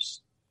championship.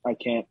 I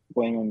can't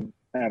blame them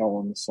at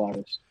all in the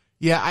slightest.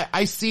 Yeah,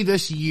 I see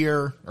this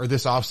year or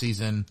this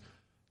offseason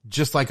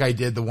just like I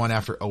did the one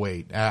after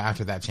 2008,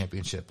 after that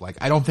championship. Like,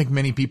 I don't think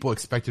many people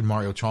expected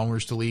Mario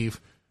Chalmers to leave,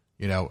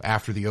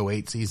 after the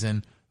 2008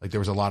 season. Like, there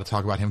was a lot of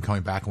talk about him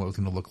coming back and what it was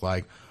going to look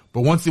like.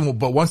 But once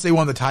they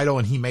won the title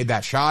and he made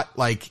that shot,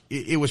 like,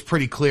 it was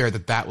pretty clear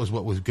that was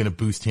what was going to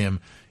boost him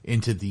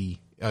into the,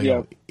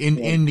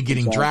 into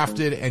getting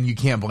drafted, and you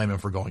can't blame him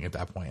for going at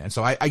that point. And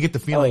so I get the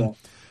feeling,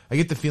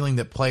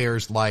 that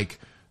players like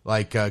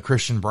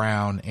Christian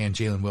Brown and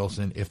Jalen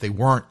Wilson, if they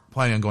weren't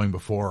planning on going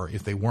before,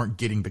 if they weren't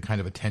getting the kind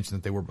of attention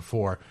that they were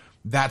before,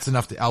 that's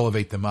enough to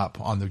elevate them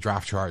up on the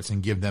draft charts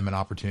and give them an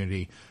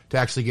opportunity to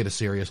actually get a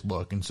serious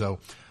look. And so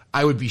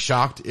I would be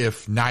shocked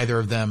if neither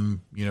of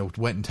them,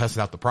 went and tested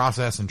out the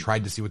process and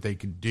tried to see what they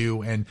could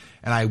do. And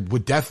I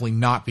would definitely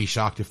not be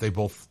shocked if they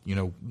both,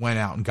 went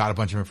out and got a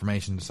bunch of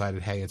information and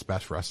decided, hey, it's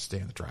best for us to stay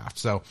in the draft.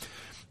 So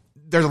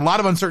there's a lot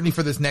of uncertainty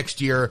for this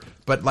next year,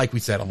 but like we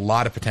said, a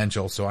lot of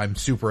potential. So I'm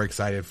super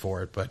excited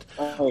for it. But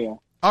oh yeah,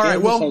 all right.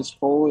 Well,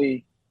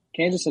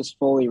 Kansas has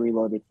fully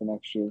reloaded for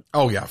next year.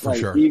 Oh yeah, for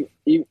sure.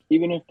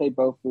 Even if they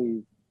both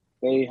leave,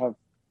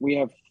 we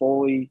have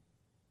fully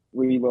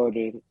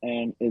reloaded,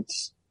 and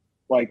it's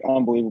like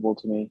unbelievable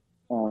to me,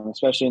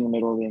 especially in the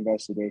middle of the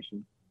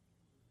investigation.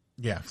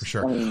 Yeah, for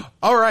sure.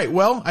 All right.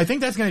 Well, I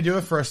think that's going to do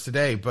it for us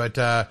today. But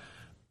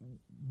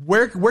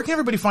where can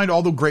everybody find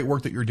all the great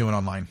work that you're doing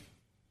online?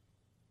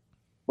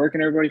 Where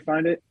can everybody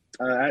find it?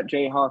 At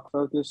Jayhawk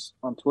Focus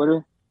on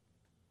Twitter.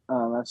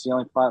 That's the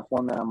only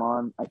platform that I'm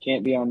on. I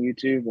can't be on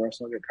YouTube or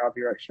else I'll get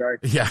copyright strike.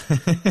 Yeah.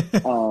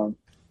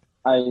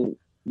 I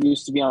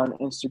used to be on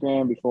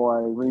Instagram before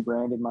I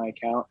rebranded my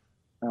account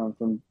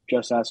from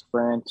Just Ask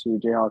Fran to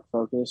Jayhawk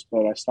Focus,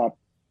 but I stopped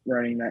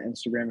running that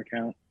Instagram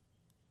account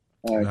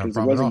because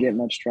it wasn't getting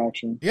much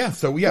traction. Yeah,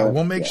 so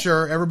we'll make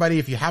sure everybody,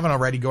 if you haven't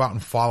already, go out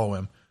and follow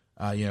him.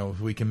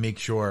 We can make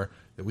sure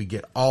that we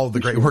get all the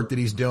great work that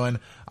he's doing.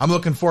 I'm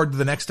looking forward to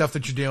the next stuff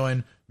that you're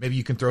doing. Maybe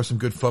you can throw some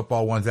good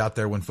football ones out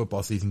there when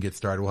football season gets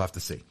started. We'll have to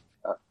see.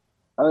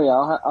 Oh yeah,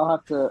 I'll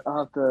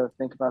have to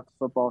think about the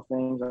football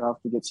things. I'll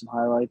have to get some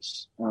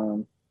highlights.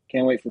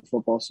 Can't wait for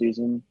football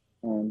season.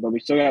 But we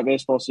still got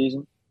baseball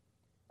season.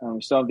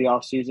 We still have the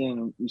off season,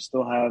 and we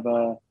still have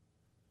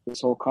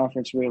this whole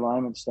conference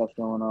realignment stuff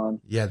going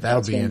on. Yeah,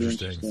 that'll be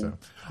interesting. So,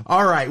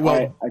 all right.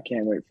 Well, I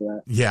can't wait for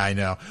that. Yeah, I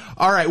know.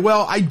 All right.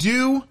 Well, I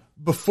do.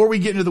 Before we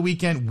get into the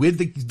weekend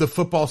with the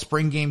football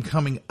spring game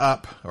coming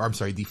up,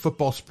 the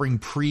football spring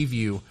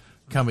preview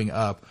coming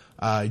up,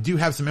 I do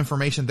have some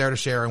information there to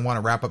share and want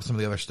to wrap up some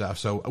of the other stuff.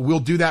 So we'll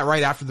do that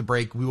right after the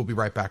break. We will be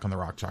right back on the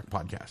Rock Chalk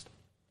Podcast.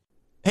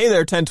 Hey there,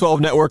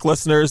 1012 Network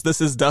listeners.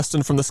 This is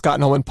Dustin from the Scott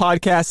and Holman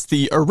Podcast,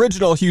 the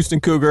original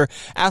Houston Cougar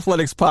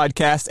athletics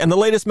podcast, and the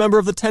latest member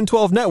of the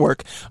 1012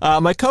 Network.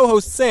 My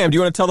co-host, Sam, do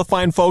you want to tell the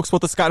fine folks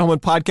what the Scott and Holman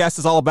Podcast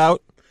is all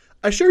about?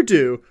 I sure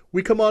do.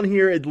 We come on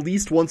here at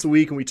least once a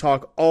week and we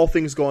talk all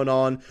things going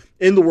on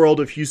in the world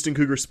of Houston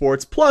Cougar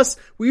sports. Plus,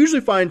 we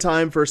usually find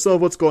time for some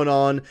of what's going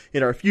on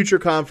in our future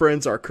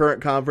conference, our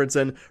current conference,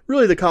 and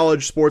really the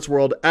college sports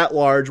world at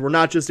large. We're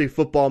not just a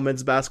football,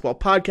 men's basketball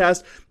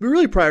podcast. We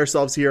really pride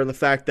ourselves here on the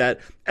fact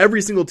that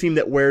every single team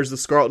that wears the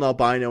Scarlet and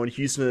Albino in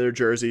Houston in their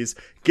jerseys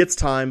gets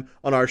time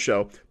on our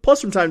show.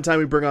 Plus, from time to time,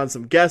 we bring on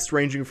some guests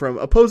ranging from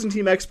opposing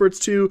team experts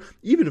to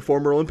even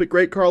former Olympic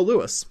great Carl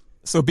Lewis.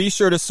 So be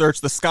sure to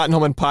search the Scott and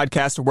Holman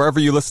Podcast wherever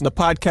you listen to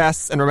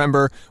podcasts. And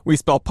remember, we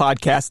spell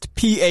podcast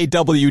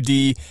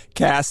P-A-W-D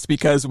cast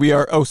because we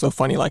are oh so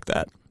funny like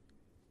that.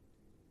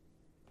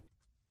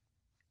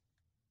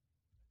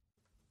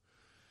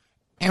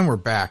 And we're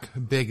back.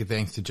 Big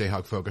thanks to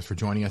Jayhawk Focus for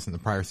joining us in the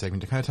prior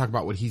segment to kind of talk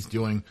about what he's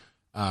doing,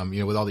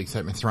 with all the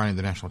excitement surrounding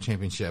the national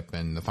championship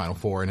and the Final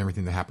Four and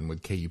everything that happened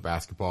with KU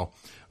basketball.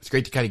 It's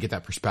great to kind of get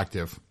that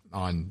perspective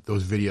on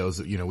those videos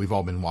that, we've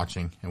all been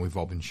watching and we've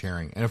all been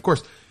sharing. And of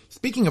course,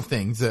 speaking of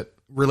things that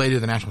related to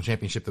the national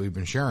championship that we've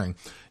been sharing,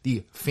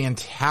 the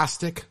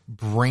fantastic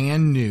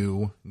brand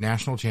new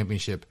national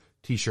championship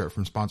t-shirt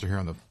from sponsor here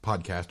on the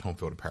podcast, Home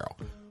Field Apparel.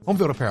 Home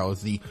Field Apparel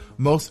is the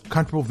most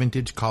comfortable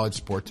vintage college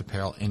sports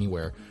apparel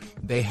anywhere.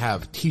 They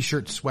have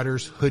t-shirts,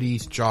 sweaters,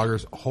 hoodies,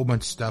 joggers, a whole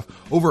bunch of stuff.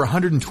 Over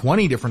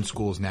 120 different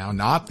schools now,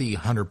 not the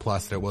 100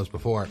 plus that it was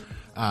before.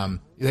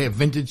 They have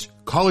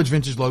college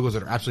vintage logos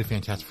that are absolutely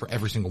fantastic for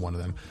every single one of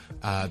them.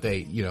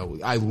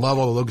 I love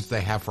all the logos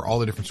they have for all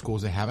the different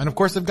schools they have. And of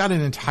course, they've got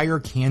an entire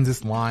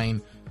Kansas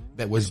line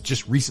that was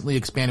just recently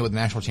expanded with the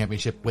national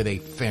championship with a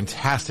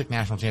fantastic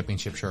national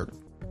championship shirt.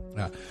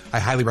 I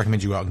highly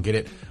recommend you go out and get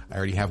it. I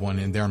already have one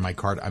in there on my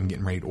cart. I'm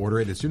getting ready to order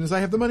it as soon as I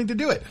have the money to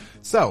do it.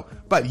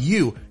 But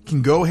you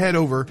can go head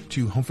over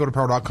to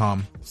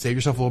homefieldapparel.com, save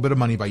yourself a little bit of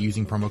money by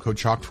using promo code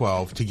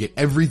CHALK12 to get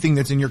everything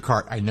that's in your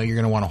cart. I know you're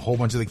going to want a whole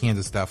bunch of the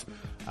Kansas stuff.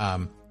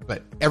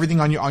 But everything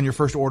on your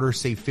first order,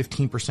 save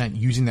 15%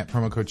 using that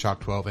promo code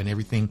CHALK12, and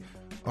everything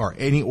or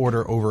any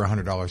order over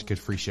 $100 gets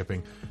free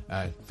shipping.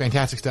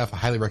 Fantastic stuff. I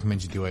highly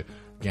recommend you do it.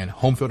 Again,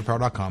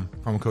 homefieldapparel.com,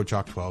 promo code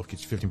CHALK12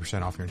 gets you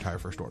 15% off your entire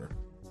first order.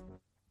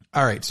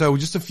 All right, so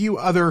just a few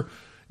other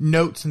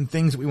notes and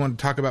things that we want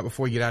to talk about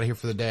before we get out of here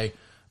for the day.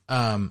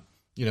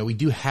 We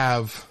do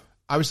have,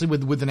 obviously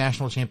with the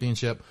national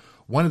championship,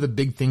 one of the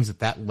big things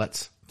that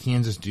lets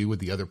Kansas do with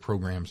the other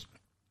programs,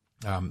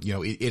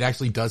 it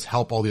actually does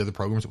help all the other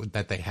programs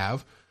that they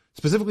have,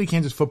 specifically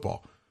Kansas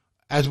football.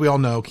 As we all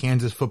know,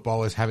 Kansas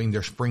football is having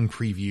their spring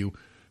preview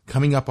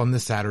coming up on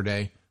this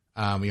Saturday.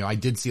 I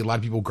did see a lot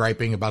of people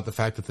griping about the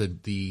fact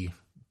that the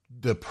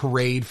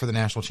parade for the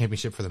national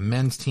championship for the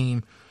men's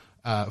team,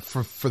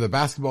 for the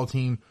basketball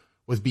team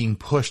was being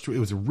pushed. It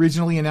was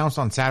originally announced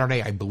on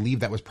Saturday. I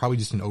believe that was probably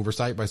just an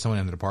oversight by someone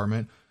in the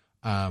department.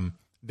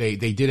 They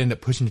did end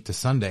up pushing it to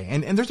Sunday,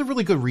 and there's a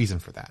really good reason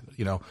for that.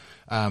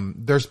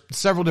 There's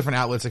several different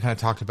outlets that kind of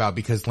talked about,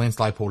 because Lance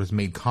Leipold has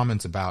made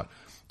comments about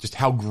just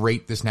how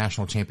great this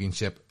national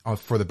championship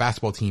for the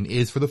basketball team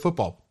is for the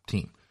football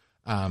team.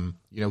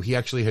 He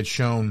actually had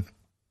shown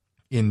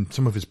in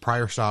some of his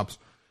prior stops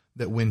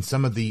that when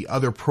some of the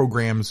other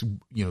programs,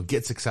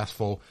 get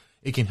successful,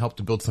 it can help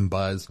to build some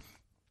buzz.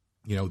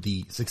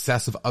 The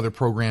success of other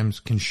programs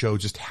can show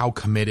just how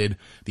committed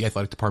the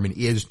athletic department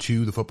is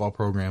to the football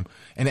program.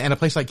 And a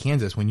place like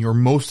Kansas, when your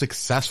most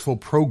successful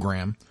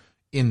program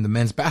in the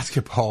men's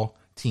basketball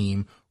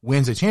team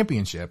wins a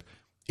championship,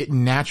 it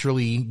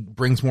naturally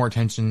brings more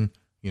attention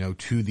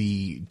to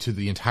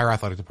the entire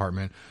athletic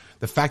department.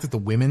 The fact that the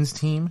women's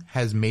team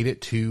has made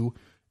it to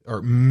the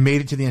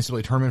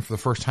NCAA tournament for the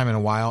first time in a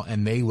while,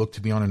 and they look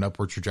to be on an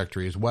upward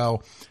trajectory as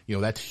well.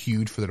 That's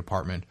huge for the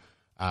department.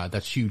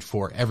 That's huge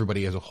for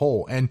everybody as a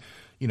whole. And,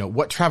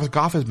 what Travis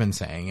Goff has been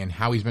saying and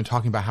how he's been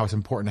talking about how it's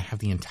important to have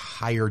the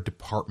entire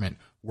department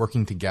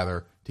working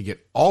together to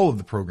get all of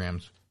the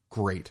programs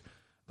great.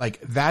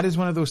 Like, that is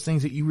one of those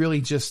things that you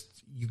really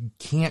you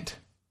can't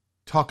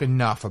talk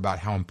enough about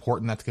how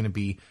important that's going to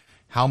be,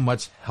 how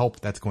much help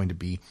that's going to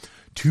be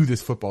to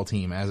this football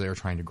team as they're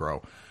trying to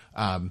grow.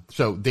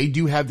 So they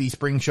do have the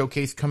spring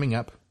showcase coming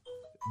up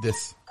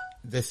this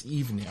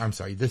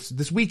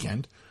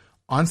weekend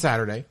on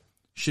Saturday.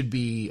 Should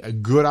be a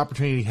good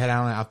opportunity to head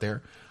out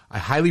there. I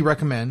highly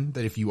recommend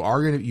that if you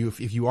are in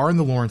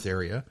the Lawrence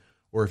area,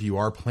 or if you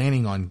are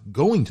planning on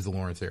going to the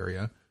Lawrence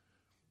area,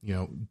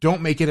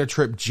 don't make it a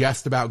trip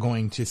just about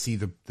going to see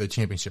the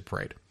championship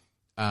parade.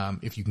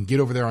 If you can get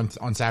over there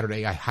on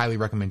Saturday, I highly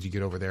recommend you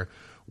get over there.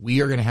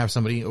 We are going to have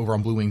somebody over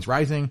on Blue Wings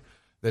Rising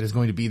that is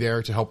going to be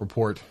there to help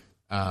report,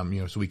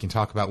 so we can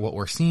talk about what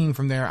we're seeing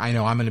from there. I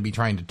know I'm going to be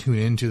trying to tune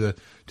into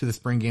the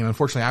spring game.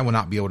 Unfortunately, I will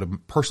not be able to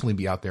personally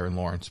be out there in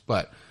Lawrence,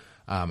 but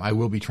I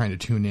will be trying to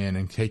tune in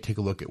and take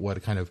a look at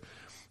what kind of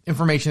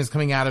information is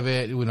coming out of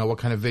it. What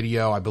kind of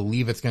video. I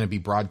believe it's going to be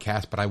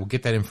broadcast, but I will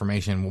get that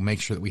information. We'll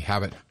make sure that we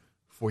have it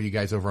for you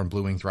guys over on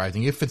Blue Wings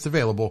Rising if it's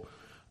available.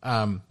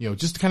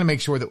 Just to kind of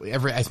make sure that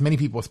as many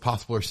people as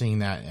possible are seeing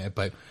that.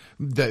 But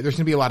there's going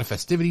to be a lot of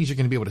festivities. You're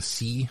going to be able to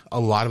see a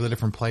lot of the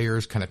different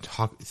players, kind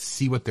of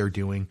see what they're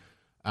doing,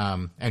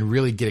 and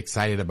really get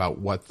excited about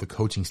what the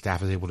coaching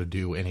staff is able to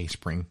do in a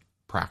spring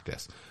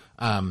practice.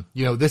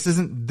 This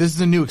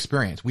is a new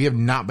experience. We have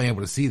not been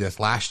able to see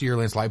this. Last year,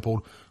 Lance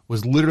Leipold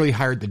was literally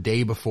hired the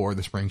day before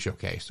the spring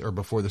showcase or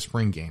before the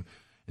spring game.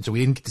 And so we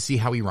didn't get to see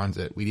how he runs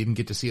it. We didn't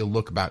get to see a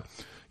look about,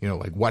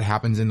 like what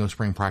happens in those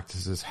spring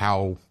practices,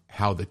 how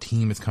the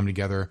team has come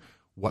together,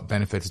 what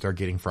benefits they're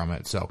getting from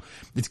it. So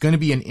it's going to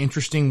be an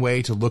interesting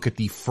way to look at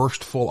the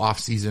first full off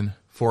season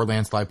for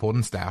Lance Leipold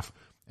and staff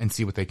and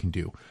see what they can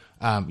do.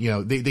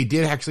 They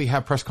did actually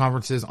have press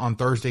conferences on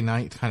Thursday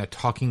morning,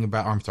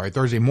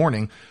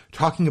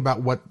 talking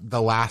about what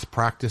the last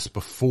practice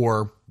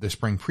before the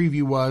spring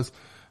preview was.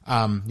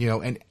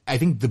 And I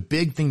think the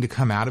big thing to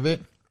come out of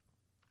it,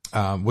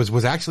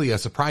 was actually a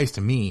surprise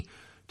to me,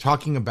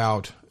 talking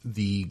about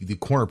the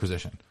corner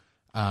position.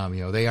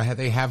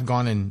 They have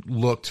gone and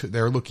looked.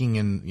 They're looking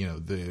in,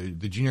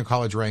 the junior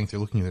college ranks.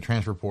 They're looking in the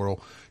transfer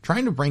portal,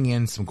 trying to bring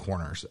in some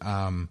corners.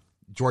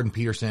 Jordan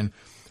Peterson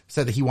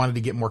said that he wanted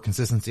to get more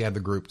consistency out of the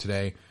group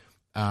today.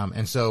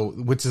 And so,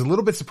 which is a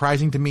little bit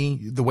surprising to me,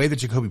 the way that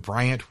Jacoby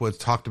Bryant was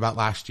talked about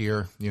last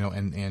year,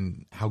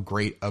 and how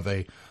great of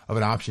an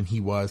option he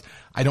was.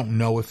 I don't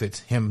know if it's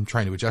him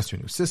trying to adjust to a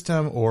new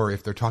system or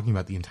if they're talking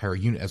about the entire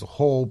unit as a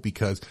whole,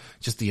 because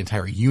just the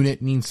entire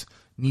unit needs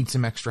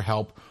some extra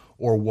help,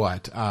 or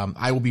what.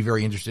 I will be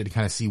very interested to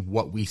kind of see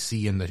what we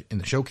see in the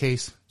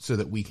showcase, so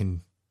that we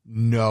can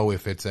know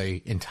if it's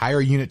a entire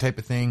unit type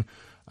of thing,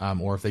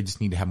 or if they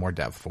just need to have more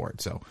depth for it.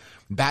 So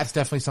that's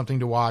definitely something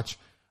to watch.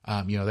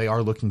 They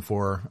are looking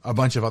for a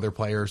bunch of other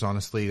players.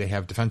 Honestly, they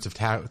have defensive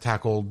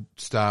tackle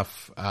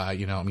stuff.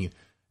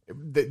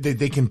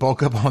 They can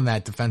bulk up on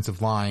that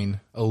defensive line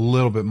a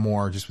little bit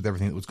more just with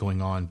everything that was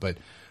going on. But,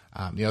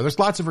 there's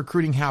lots of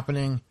recruiting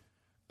happening.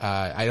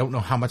 I don't know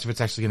how much of it's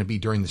actually going to be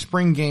during the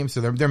spring game.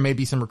 So there may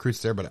be some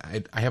recruits there, but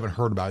I haven't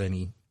heard about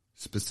any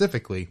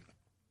specifically.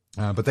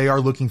 But they are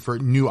looking for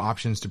new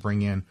options to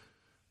bring in,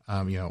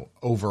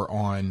 over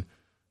on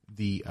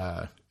the,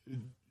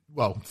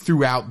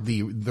 throughout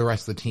the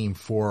rest of the team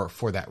for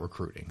that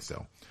recruiting.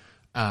 So,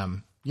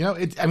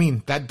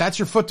 that's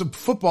your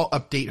football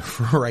update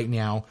for right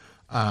now.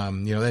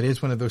 That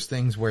is one of those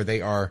things where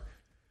they are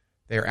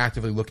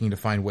actively looking to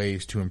find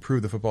ways to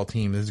improve the football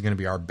team. This is going to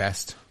be our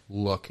best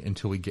look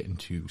until we get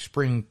into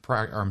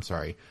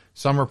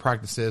summer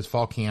practices,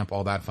 fall camp,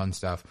 all that fun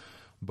stuff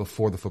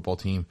before the football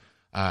team.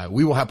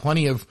 We will have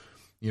plenty of,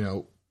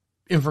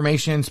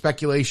 information,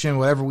 speculation,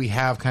 whatever we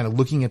have, kind of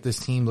looking at this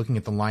team, looking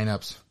at the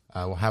lineups.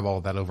 We'll have all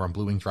of that over on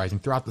Blue Wings Rising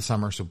throughout the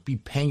summer, so be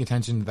paying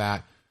attention to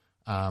that.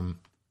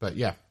 But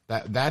yeah,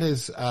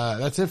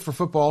 that's it for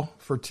football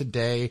for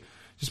today.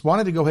 Just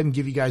wanted to go ahead and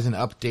give you guys an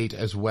update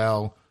as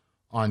well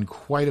on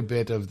quite a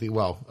bit of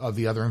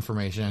the other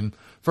information.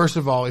 First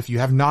of all, if you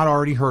have not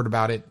already heard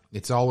about it,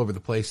 it's all over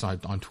the place on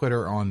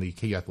Twitter, on the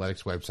KU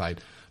Athletics website.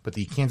 But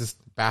the Kansas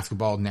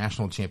Basketball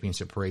National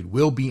Championship Parade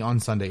will be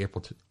on Sunday,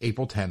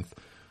 April 10th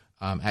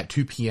at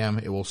 2 p.m.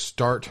 It will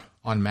start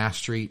on Mass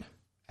Street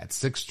at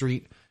 6th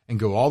Street and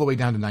go all the way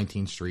down to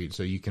 19th Street.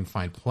 So you can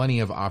find plenty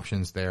of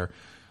options there,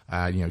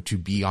 to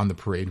be on the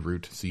parade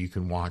route, so you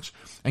can watch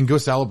and go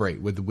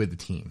celebrate with the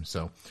team.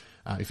 So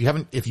if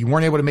you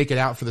weren't able to make it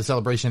out for the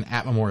celebration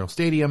at Memorial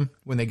Stadium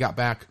when they got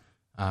back,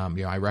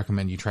 I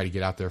recommend you try to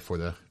get out there for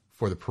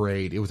the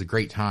parade. It was a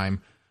great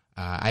time.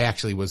 I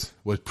actually was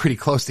pretty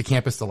close to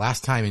campus the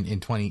last time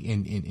in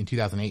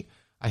 2008.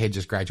 I had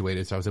just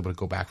graduated, so I was able to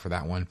go back for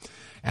that one.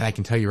 And I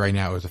can tell you right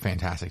now, it was a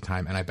fantastic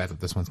time, and I bet that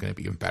this one's going to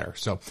be even better.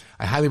 So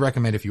I highly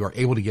recommend, if you are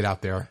able to get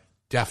out there,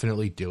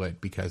 definitely do it,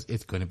 because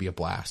it's going to be a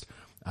blast.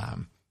 All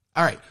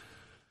right.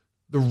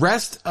 The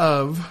rest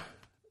of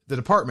the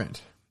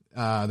department,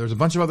 there's a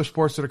bunch of other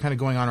sports that are kind of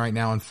going on right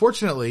now.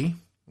 Unfortunately,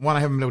 I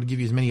haven't been able to give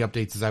you as many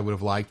updates as I would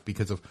have liked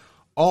because of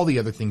all the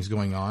other things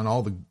going on,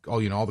 all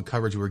the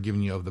coverage we were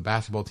giving you of the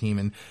basketball team.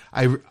 And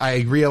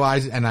I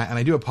realize, and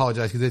I do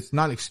apologize, because it's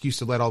not an excuse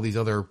to let all these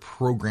other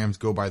programs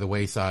go by the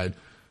wayside.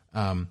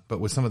 But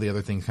with some of the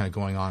other things kind of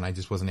going on, I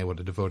just wasn't able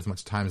to devote as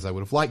much time as I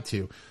would have liked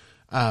to.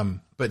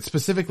 But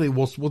specifically,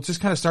 we'll just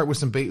kind of start with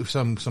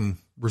some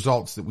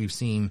results that we've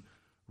seen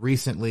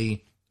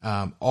recently.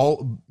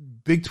 All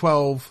Big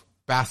 12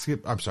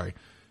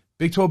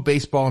 Big 12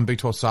 baseball and Big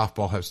 12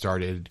 softball have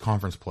started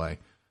conference play.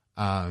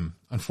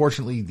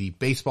 Unfortunately, the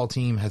baseball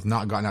team has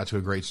not gotten out to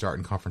a great start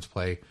in conference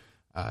play.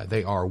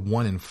 They are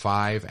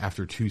 1-5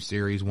 after 2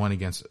 series, one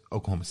against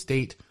Oklahoma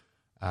State,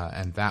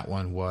 and that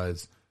one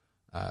was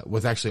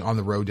actually on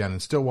the road down in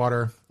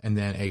Stillwater, and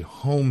then a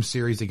home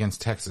series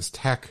against Texas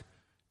Tech.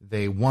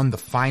 They won the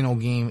final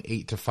game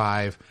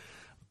 8-5,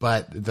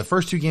 but the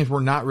first 2 games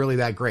were not really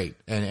that great.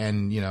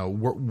 And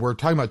we're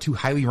talking about 2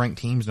 highly ranked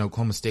teams in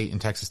Oklahoma State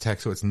and Texas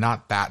Tech, so it's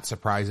not that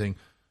surprising.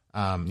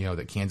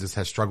 That Kansas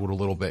has struggled a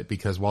little bit,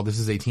 because while this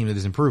is a team that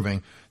is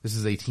improving, this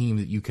is a team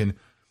that you can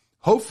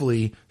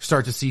hopefully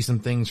start to see some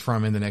things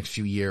from in the next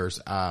few years.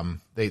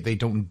 They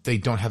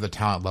don't have the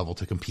talent level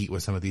to compete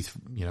with some of these,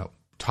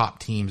 top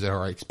teams that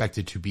are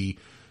expected to be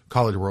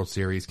College World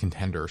Series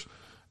contenders,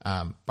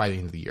 by the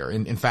end of the year.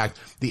 And in fact,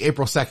 the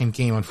April 2nd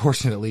game,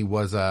 unfortunately,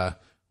 was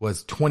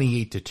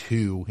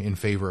 28-2 in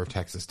favor of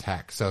Texas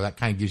Tech. So that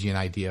kind of gives you an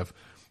idea of,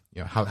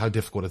 how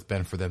difficult it's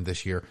been for them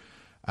this year.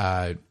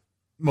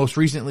 Most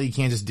recently,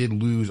 Kansas did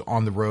lose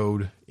on the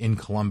road in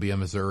Columbia,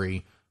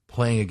 Missouri,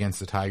 playing against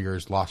the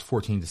Tigers, lost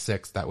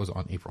 14-6. That was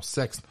on April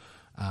 6th.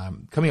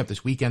 Coming up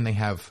this weekend, they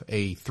have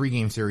a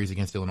 3-game series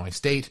against Illinois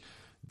State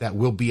that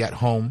will be at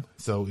home.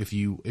 So if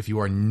you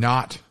are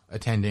not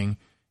attending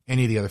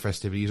any of the other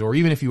festivities, or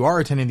even if you are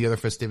attending the other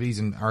festivities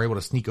and are able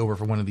to sneak over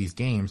for one of these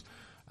games,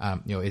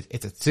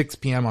 it's at 6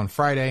 p.m. on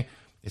Friday.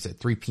 It's at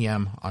 3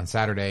 p.m. on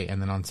Saturday, and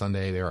then on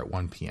Sunday they're at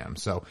 1 p.m.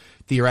 So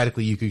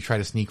theoretically, you could try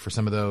to sneak for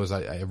some of those.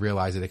 I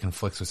realize that it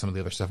conflicts with some of the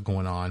other stuff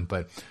going on,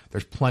 but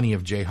there's plenty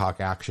of Jayhawk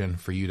action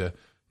for you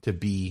to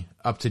be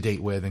up to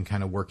date with and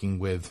kind of working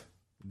with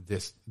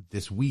this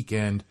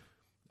weekend.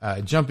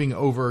 Jumping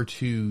over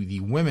to the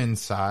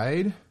women's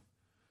side,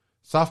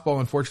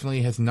 softball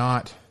unfortunately has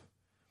not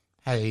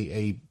had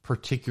a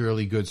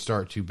particularly good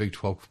start to Big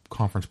 12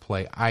 conference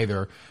play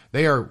either.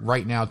 They are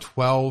right now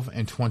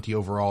 12-20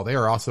 overall. They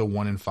are also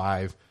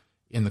 1-5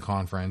 in the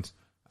conference.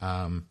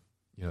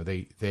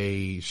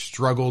 They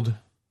struggled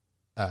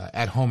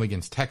at home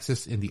against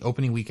Texas in the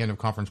opening weekend of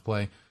conference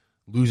play,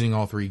 losing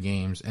all 3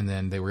 games, and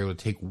then they were able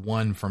to take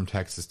 1 from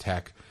Texas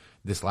Tech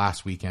this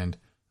last weekend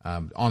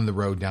on the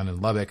road down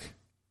in Lubbock,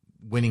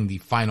 winning the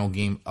final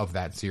game of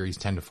that series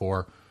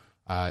 10-4.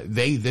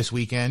 They this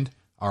weekend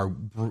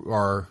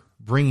are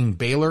bringing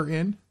Baylor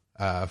in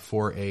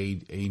for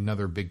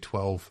another Big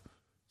 12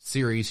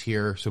 series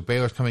here. So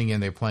Baylor's coming in.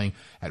 They're playing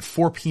at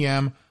 4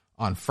 p.m.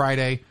 on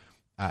Friday,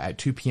 at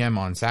 2 p.m.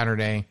 on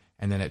Saturday,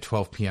 and then at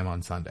 12 p.m.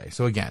 on Sunday.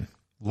 So again,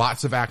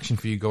 lots of action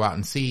for you to go out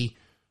and see.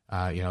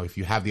 If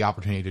you have the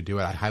opportunity to do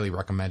it, I highly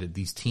recommend it.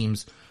 These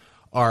teams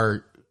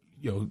are,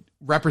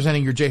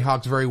 representing your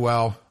Jayhawks very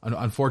well.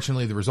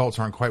 Unfortunately, the results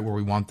aren't quite where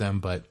we want them,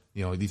 but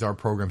these are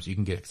programs you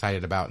can get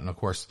excited about. And of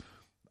course,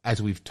 as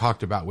we've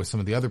talked about with some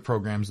of the other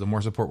programs, the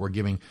more support we're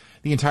giving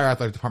the entire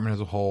athletic department as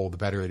a whole, the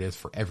better it is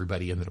for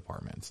everybody in the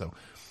department. So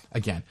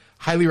again,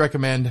 highly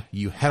recommend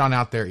you head on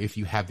out there if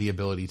you have the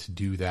ability to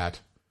do that,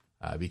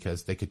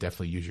 because they could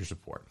definitely use your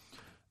support.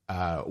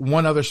 Two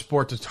other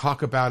sports to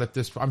talk about at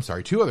this point.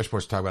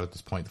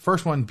 The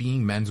first one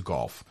being men's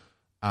golf.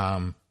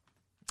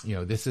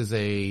 This is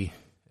they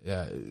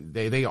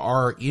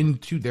are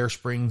into their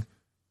spring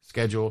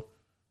schedule.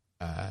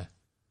 Let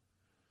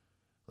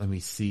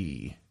me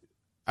see.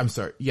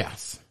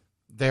 Yes,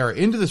 they are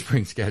into the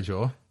spring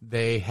schedule.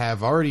 They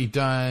have already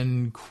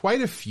done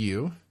quite a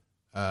few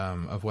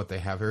of what they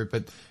have here,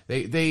 but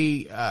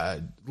they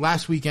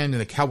last weekend in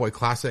the Cowboy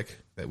Classic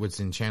that was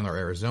in Chandler,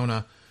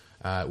 Arizona,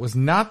 was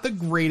not the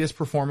greatest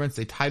performance.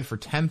 They tied for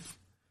 10th.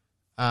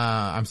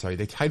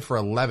 They tied for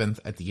 11th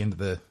at the end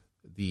of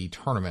the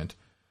tournament,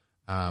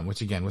 which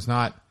again was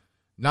not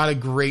a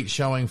great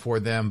showing for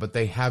them, but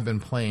they have been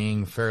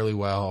playing fairly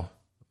well.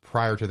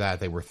 Prior to that,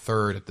 they were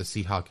 3rd at the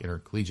Seahawk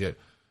Intercollegiate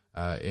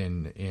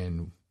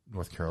in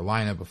North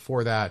Carolina.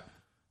 Before that,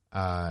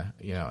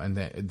 and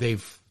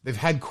they've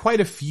had quite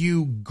a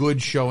few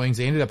good showings.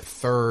 They ended up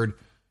 3rd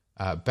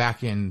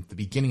back in the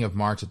beginning of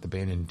March at the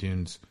Bandon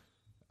Dunes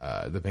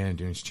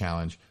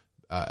Challenge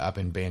up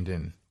in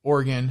Bandon,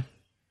 Oregon.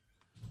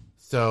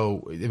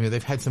 So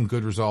they've had some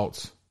good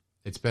results.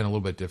 It's been a little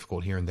bit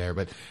difficult here and there,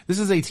 but this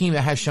is a team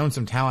that has shown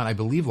some talent. I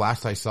believe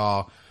last I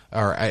saw,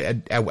 or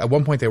at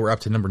one point they were up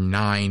to number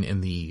 9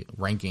 in the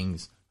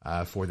rankings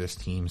for this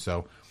team.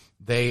 So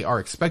they are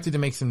expected to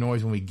make some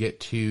noise when we get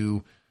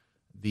to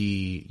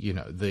the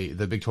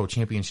Big 12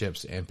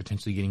 championships and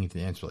potentially getting into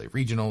the NCAA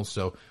regionals.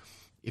 So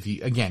if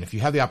you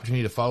have the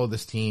opportunity to follow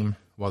this team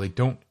while they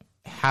don't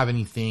have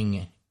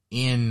anything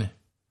in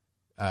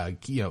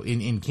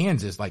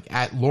Kansas, like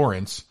at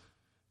Lawrence,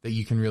 that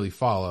you can really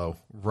follow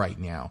right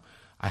now,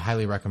 I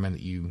highly recommend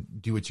that you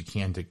do what you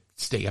can to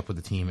stay up with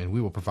the team, and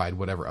we will provide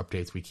whatever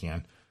updates we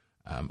can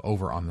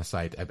over on the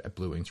site at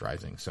Blue Wings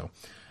Rising. So,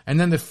 and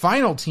then the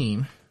final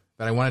team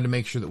that I wanted to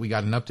make sure that we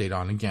got an update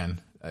on,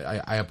 again,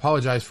 I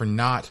apologize for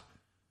not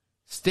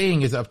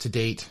staying as up to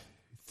date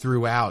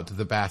throughout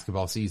the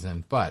basketball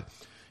season, but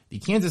the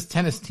Kansas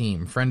tennis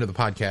team, friend of the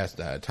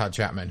podcast, Todd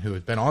Chapman, who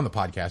has been on the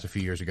podcast a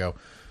few years ago,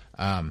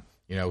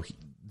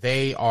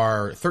 they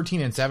are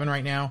 13-7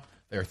 right now.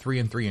 They're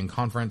 3-3 in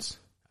conference.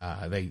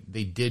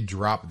 They did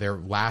drop their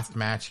last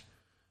match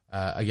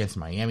against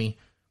Miami.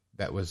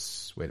 That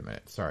was, wait a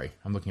minute, sorry,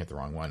 I'm looking at the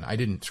wrong one. I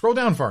didn't scroll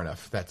down far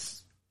enough.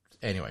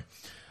 Anyway.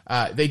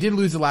 They did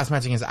lose the last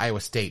match against Iowa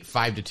State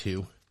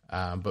 5-2.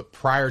 But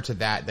prior to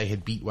that, they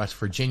had beat West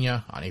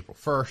Virginia on April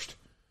 1st.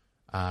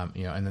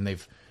 And then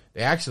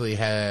they actually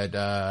had,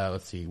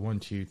 1,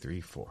 2,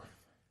 3, 4.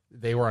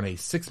 They were on a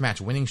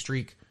 6-match winning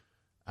streak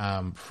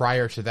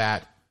prior to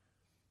that,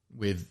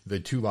 with the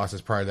 2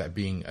 losses prior to that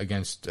being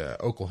against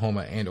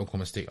Oklahoma and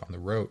Oklahoma State on the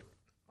road.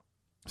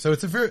 So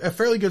it's a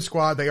fairly good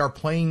squad. They are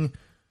playing,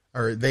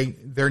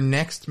 their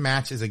next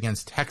match is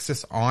against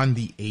Texas on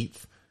the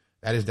 8th.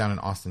 That is down in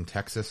Austin,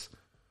 Texas.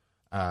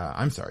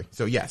 I'm sorry.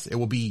 So yes, it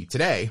will be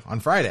today on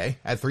Friday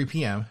at 3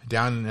 p.m.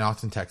 down in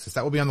Austin, Texas.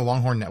 That will be on the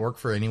Longhorn Network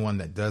for anyone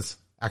that does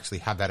actually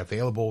have that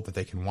available, that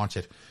they can watch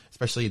it,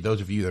 especially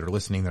those of you that are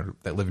listening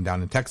that live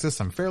down in Texas.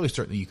 I'm fairly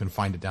certain that you can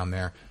find it down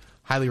there.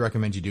 Highly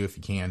recommend you do if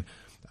you can.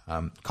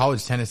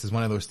 College tennis is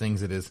one of those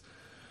things that is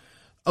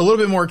a little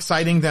bit more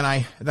exciting than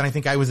I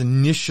think I was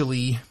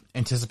initially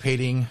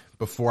anticipating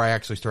before I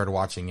actually started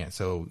watching it.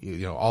 So,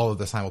 all of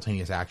the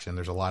simultaneous action,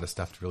 there's a lot of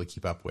stuff to really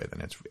keep up with,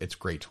 and it's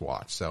great to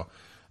watch. So,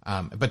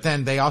 but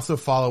then they also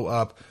follow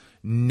up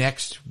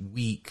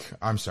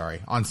on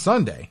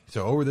Sunday.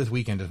 So over this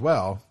weekend as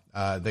well,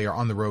 they are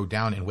on the road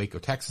down in Waco,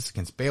 Texas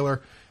against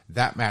Baylor.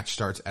 That match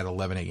starts at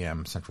 11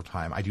 a.m. Central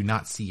Time. I do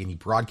not see any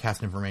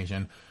broadcast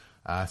information.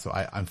 So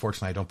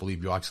unfortunately, I don't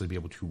believe you'll actually be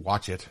able to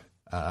watch it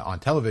on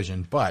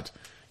television, but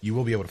you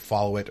will be able to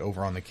follow it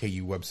over on the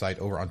KU website,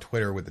 over on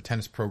Twitter with the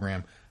tennis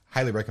program.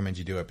 Highly recommend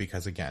you do it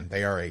because, again,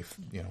 they are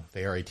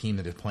a team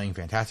that is playing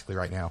fantastically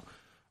right now,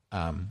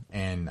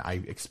 and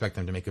I expect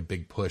them to make a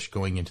big push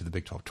going into the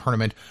Big 12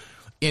 tournament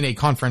in a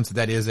conference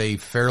that is a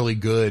fairly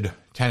good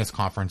tennis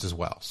conference as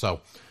well.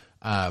 So,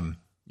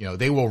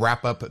 they will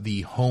wrap up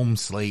the home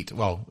slate.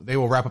 Well, they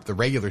will wrap up the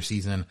regular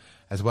season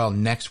as well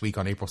next week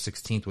on April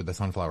 16th with the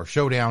Sunflower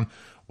Showdown.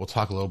 We'll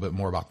talk a little bit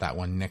more about that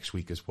one next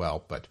week as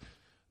well, but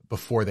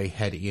before they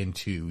head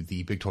into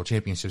the Big 12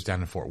 championships down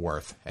in Fort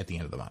Worth at the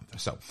end of the month.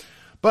 So,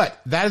 but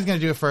that is going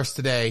to do it for us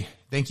today.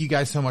 Thank you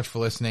guys so much for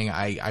listening.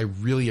 I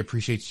really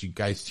appreciate you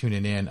guys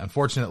tuning in.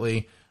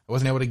 Unfortunately, I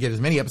wasn't able to get as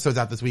many episodes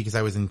out this week as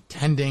I was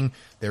intending.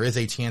 There is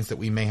a chance that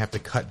we may have to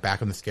cut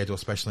back on the schedule,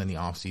 especially in the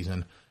off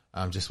season,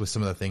 just with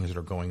some of the things that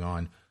are going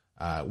on.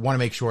 Want to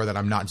make sure that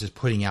I'm not just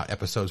putting out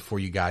episodes for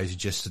you guys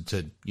just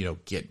to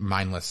get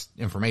mindless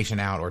information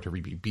out or to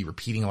be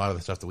repeating a lot of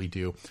the stuff that we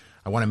do.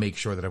 I want to make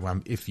sure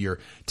that if you're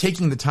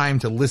taking the time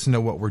to listen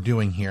to what we're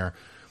doing here,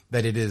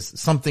 that it is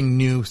something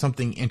new,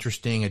 something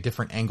interesting, a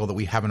different angle that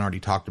we haven't already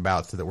talked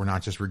about, so that we're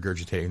not just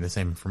regurgitating the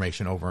same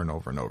information over and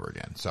over and over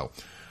again. So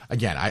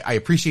again, I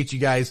appreciate you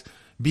guys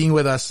being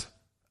with us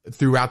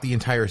throughout the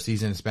entire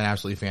season. It's been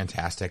absolutely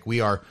fantastic.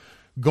 We are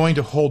going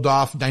to hold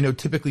off. I know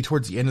typically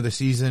towards the end of the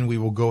season, we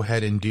will go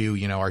ahead and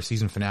do, our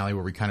season finale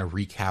where we kind of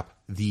recap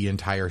the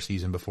entire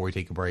season before we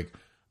take a break.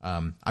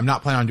 I'm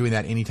not planning on doing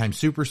that anytime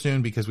super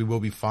soon because we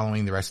will be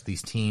following the rest of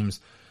these teams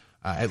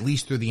at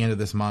least through the end of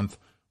this month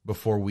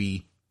before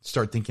we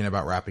start thinking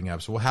about wrapping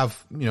up. So we'll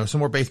have, some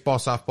more baseball,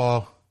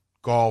 softball,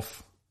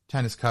 golf,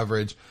 tennis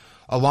coverage,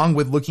 along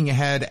with looking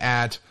ahead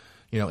at,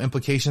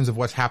 implications of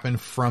what's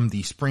happened from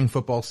the spring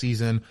football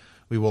season.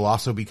 We will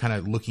also be kind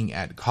of looking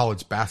at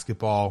college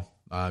basketball,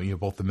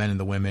 both the men and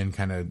the women,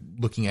 kind of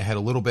looking ahead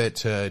a little bit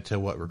to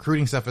what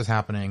recruiting stuff is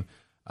happening.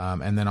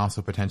 And then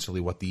also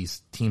potentially what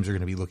these teams are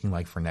going to be looking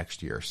like for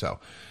next year. So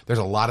there's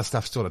a lot of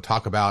stuff still to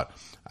talk about.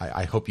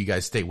 I hope you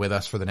guys stay with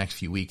us for the next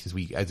few weeks as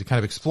we kind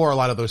of explore a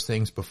lot of those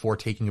things before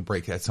taking a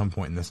break at some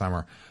point in the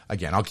summer.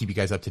 Again, I'll keep you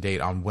guys up to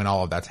date on when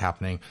all of that's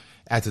happening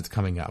as it's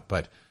coming up.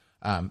 But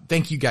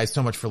thank you guys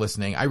so much for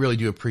listening. I really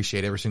do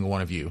appreciate every single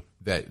one of you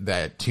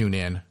that tune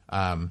in.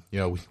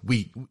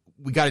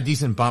 We got a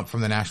decent bump from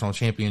the national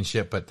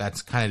championship, but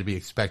that's kind of to be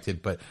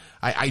expected. But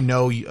I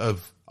know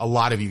of a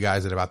lot of you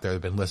guys that are out there that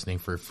have been listening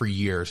for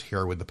years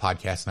here with the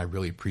podcast, and I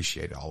really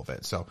appreciate all of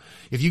it. So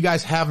if you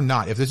guys have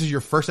not, if this is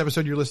your first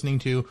episode you're listening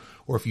to,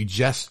 or if you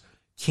just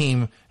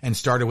came and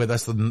started with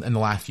us in the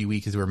last few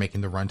weeks as we were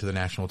making the run to the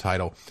national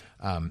title,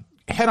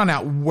 head on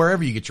out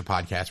wherever you get your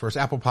podcasts, whereas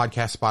Apple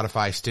Podcasts,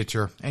 Spotify,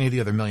 Stitcher, any of the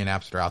other million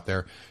apps that are out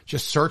there.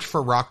 Just search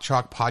for Rock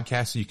Chalk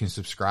Podcast so you can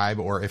subscribe.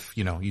 Or if,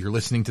 you're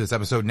listening to this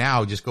episode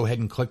now, just go ahead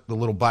and click the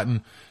little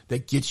button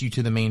that gets you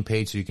to the main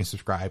page so you can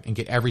subscribe and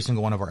get every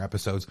single one of our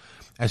episodes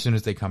as soon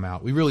as they come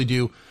out. We really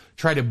do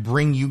try to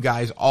bring you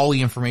guys all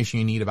the information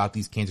you need about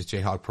these Kansas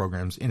Jayhawk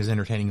programs in as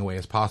entertaining a way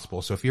as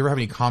possible. So if you ever have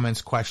any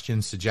comments,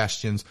 questions,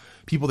 suggestions,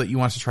 people that you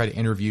want us to try to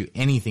interview,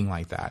 anything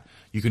like that,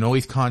 you can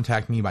always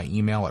contact me by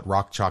email at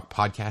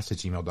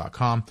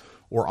rockchalkpodcast@gmail.com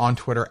or on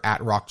Twitter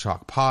at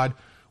rockchalkpod.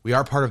 We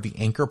are part of the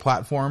Anchor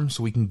platform,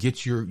 so we can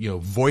get your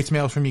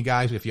voicemails from you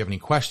guys if you have any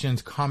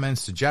questions,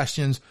 comments,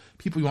 suggestions,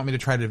 people you want me to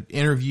try to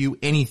interview,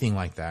 anything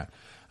like that.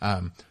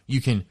 You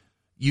can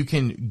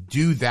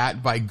do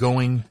that by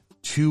going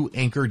to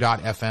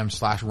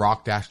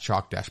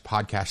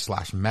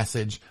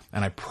anchor.fm/rock-chalk-podcast/message,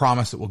 and I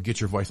promise it will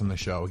get your voice on the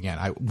show. Again,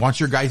 I want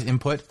your guys'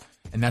 input,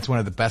 and that's one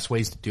of the best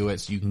ways to do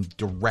it, so you can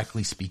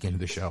directly speak into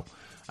the show.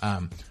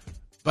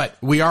 But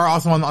we are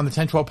also on the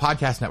 1012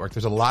 Podcast Network.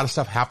 There's a lot of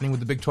stuff happening with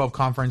the Big 12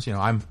 Conference.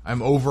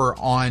 I'm over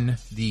on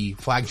the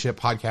flagship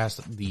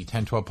podcast, the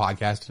 1012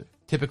 Podcast,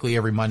 typically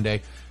every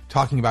Monday,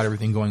 talking about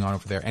everything going on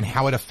over there and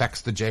how it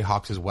affects the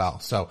Jayhawks as well.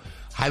 So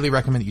highly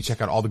recommend that you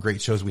check out all the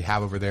great shows we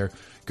have over there.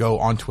 Go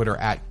on Twitter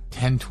at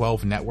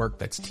 1012 Network.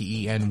 That's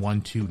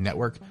TEN12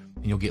 Network,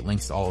 and you'll get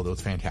links to all of those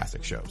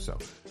fantastic shows.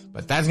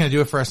 But that's going to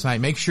do it for us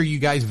tonight. Make sure you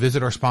guys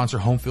visit our sponsor,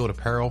 Home Field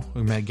Apparel.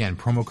 Again,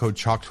 promo code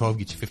CHALK12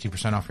 gets you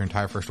 50% off your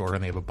entire first order,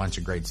 and they have a bunch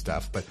of great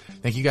stuff. But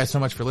thank you guys so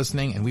much for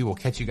listening, and we will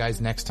catch you guys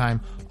next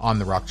time on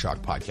the Rock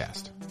Chalk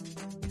Podcast.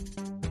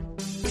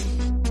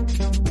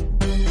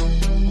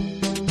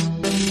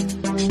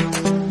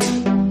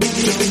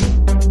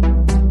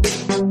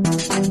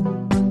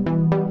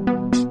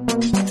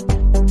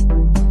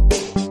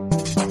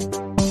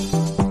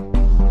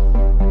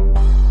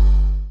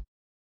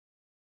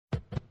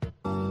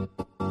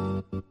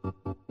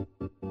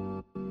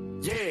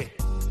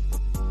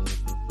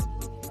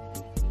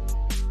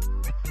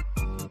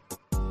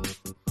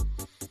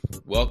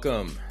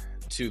 Welcome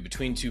to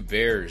Between Two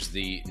Bears,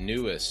 the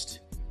newest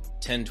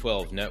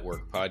 1012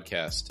 Network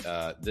podcast.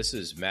 This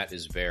is Matt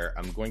is Bear.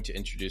 I'm going to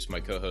introduce my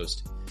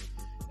co-host,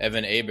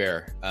 Evan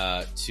Abear,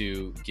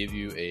 to give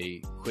you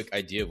a quick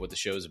idea of what the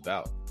show is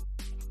about.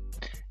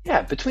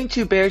 Yeah, Between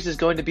Two Bears is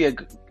going to be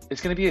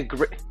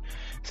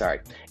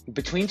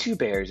Between Two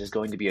Bears is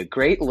going to be a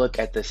great look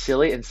at the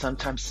silly and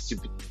sometimes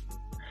stupid.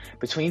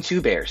 Between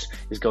Two Bears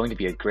is going to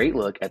be a great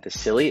look at the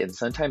silly and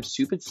sometimes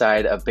stupid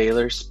side of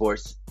Baylor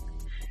sports.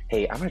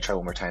 Hey, I'm going to try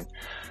one more time.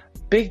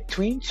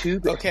 Between Two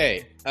Bears.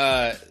 Okay,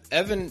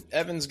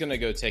 Evan's going to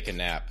go take a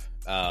nap,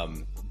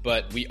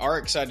 but we are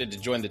excited to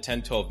join the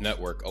 1012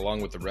 Network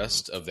along with the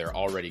rest of their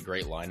already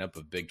great lineup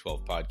of Big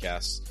 12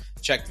 podcasts.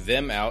 Check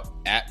them out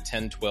at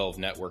 1012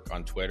 Network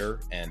on Twitter,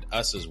 and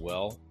us as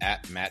well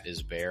at Matt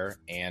is Bear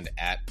and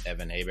at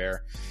Evan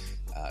Abear.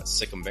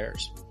 Sick 'em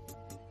Bears.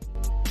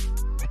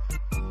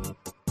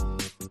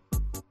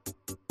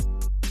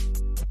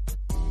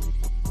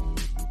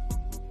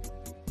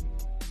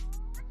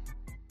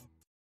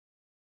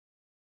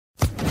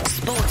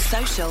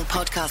 Social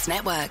Podcast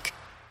Network.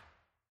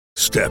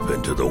 Step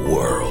into the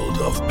world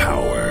of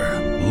power,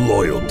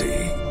 loyalty,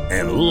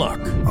 and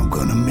luck. I'm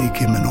gonna make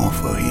him an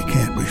offer he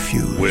can't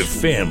refuse. With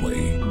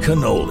family,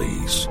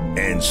 cannolis,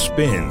 and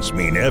spins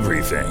mean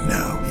everything.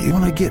 Now, you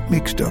wanna get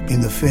mixed up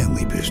in the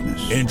family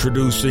business.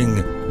 Introducing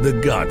The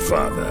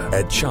Godfather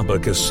at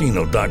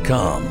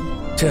ChumbaCasino.com.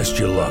 Test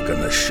your luck in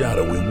the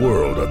shadowy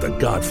world of The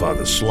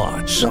Godfather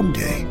slot.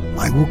 Someday,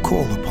 I will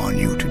call upon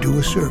you to do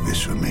a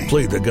service for me.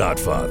 Play The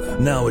Godfather,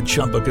 now at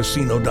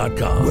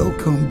ChumbaCasino.com.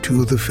 Welcome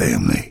to the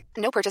family.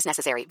 No purchase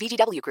necessary.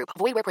 VGW Group.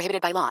 Void where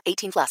prohibited by law.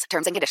 18+.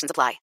 Terms and conditions apply.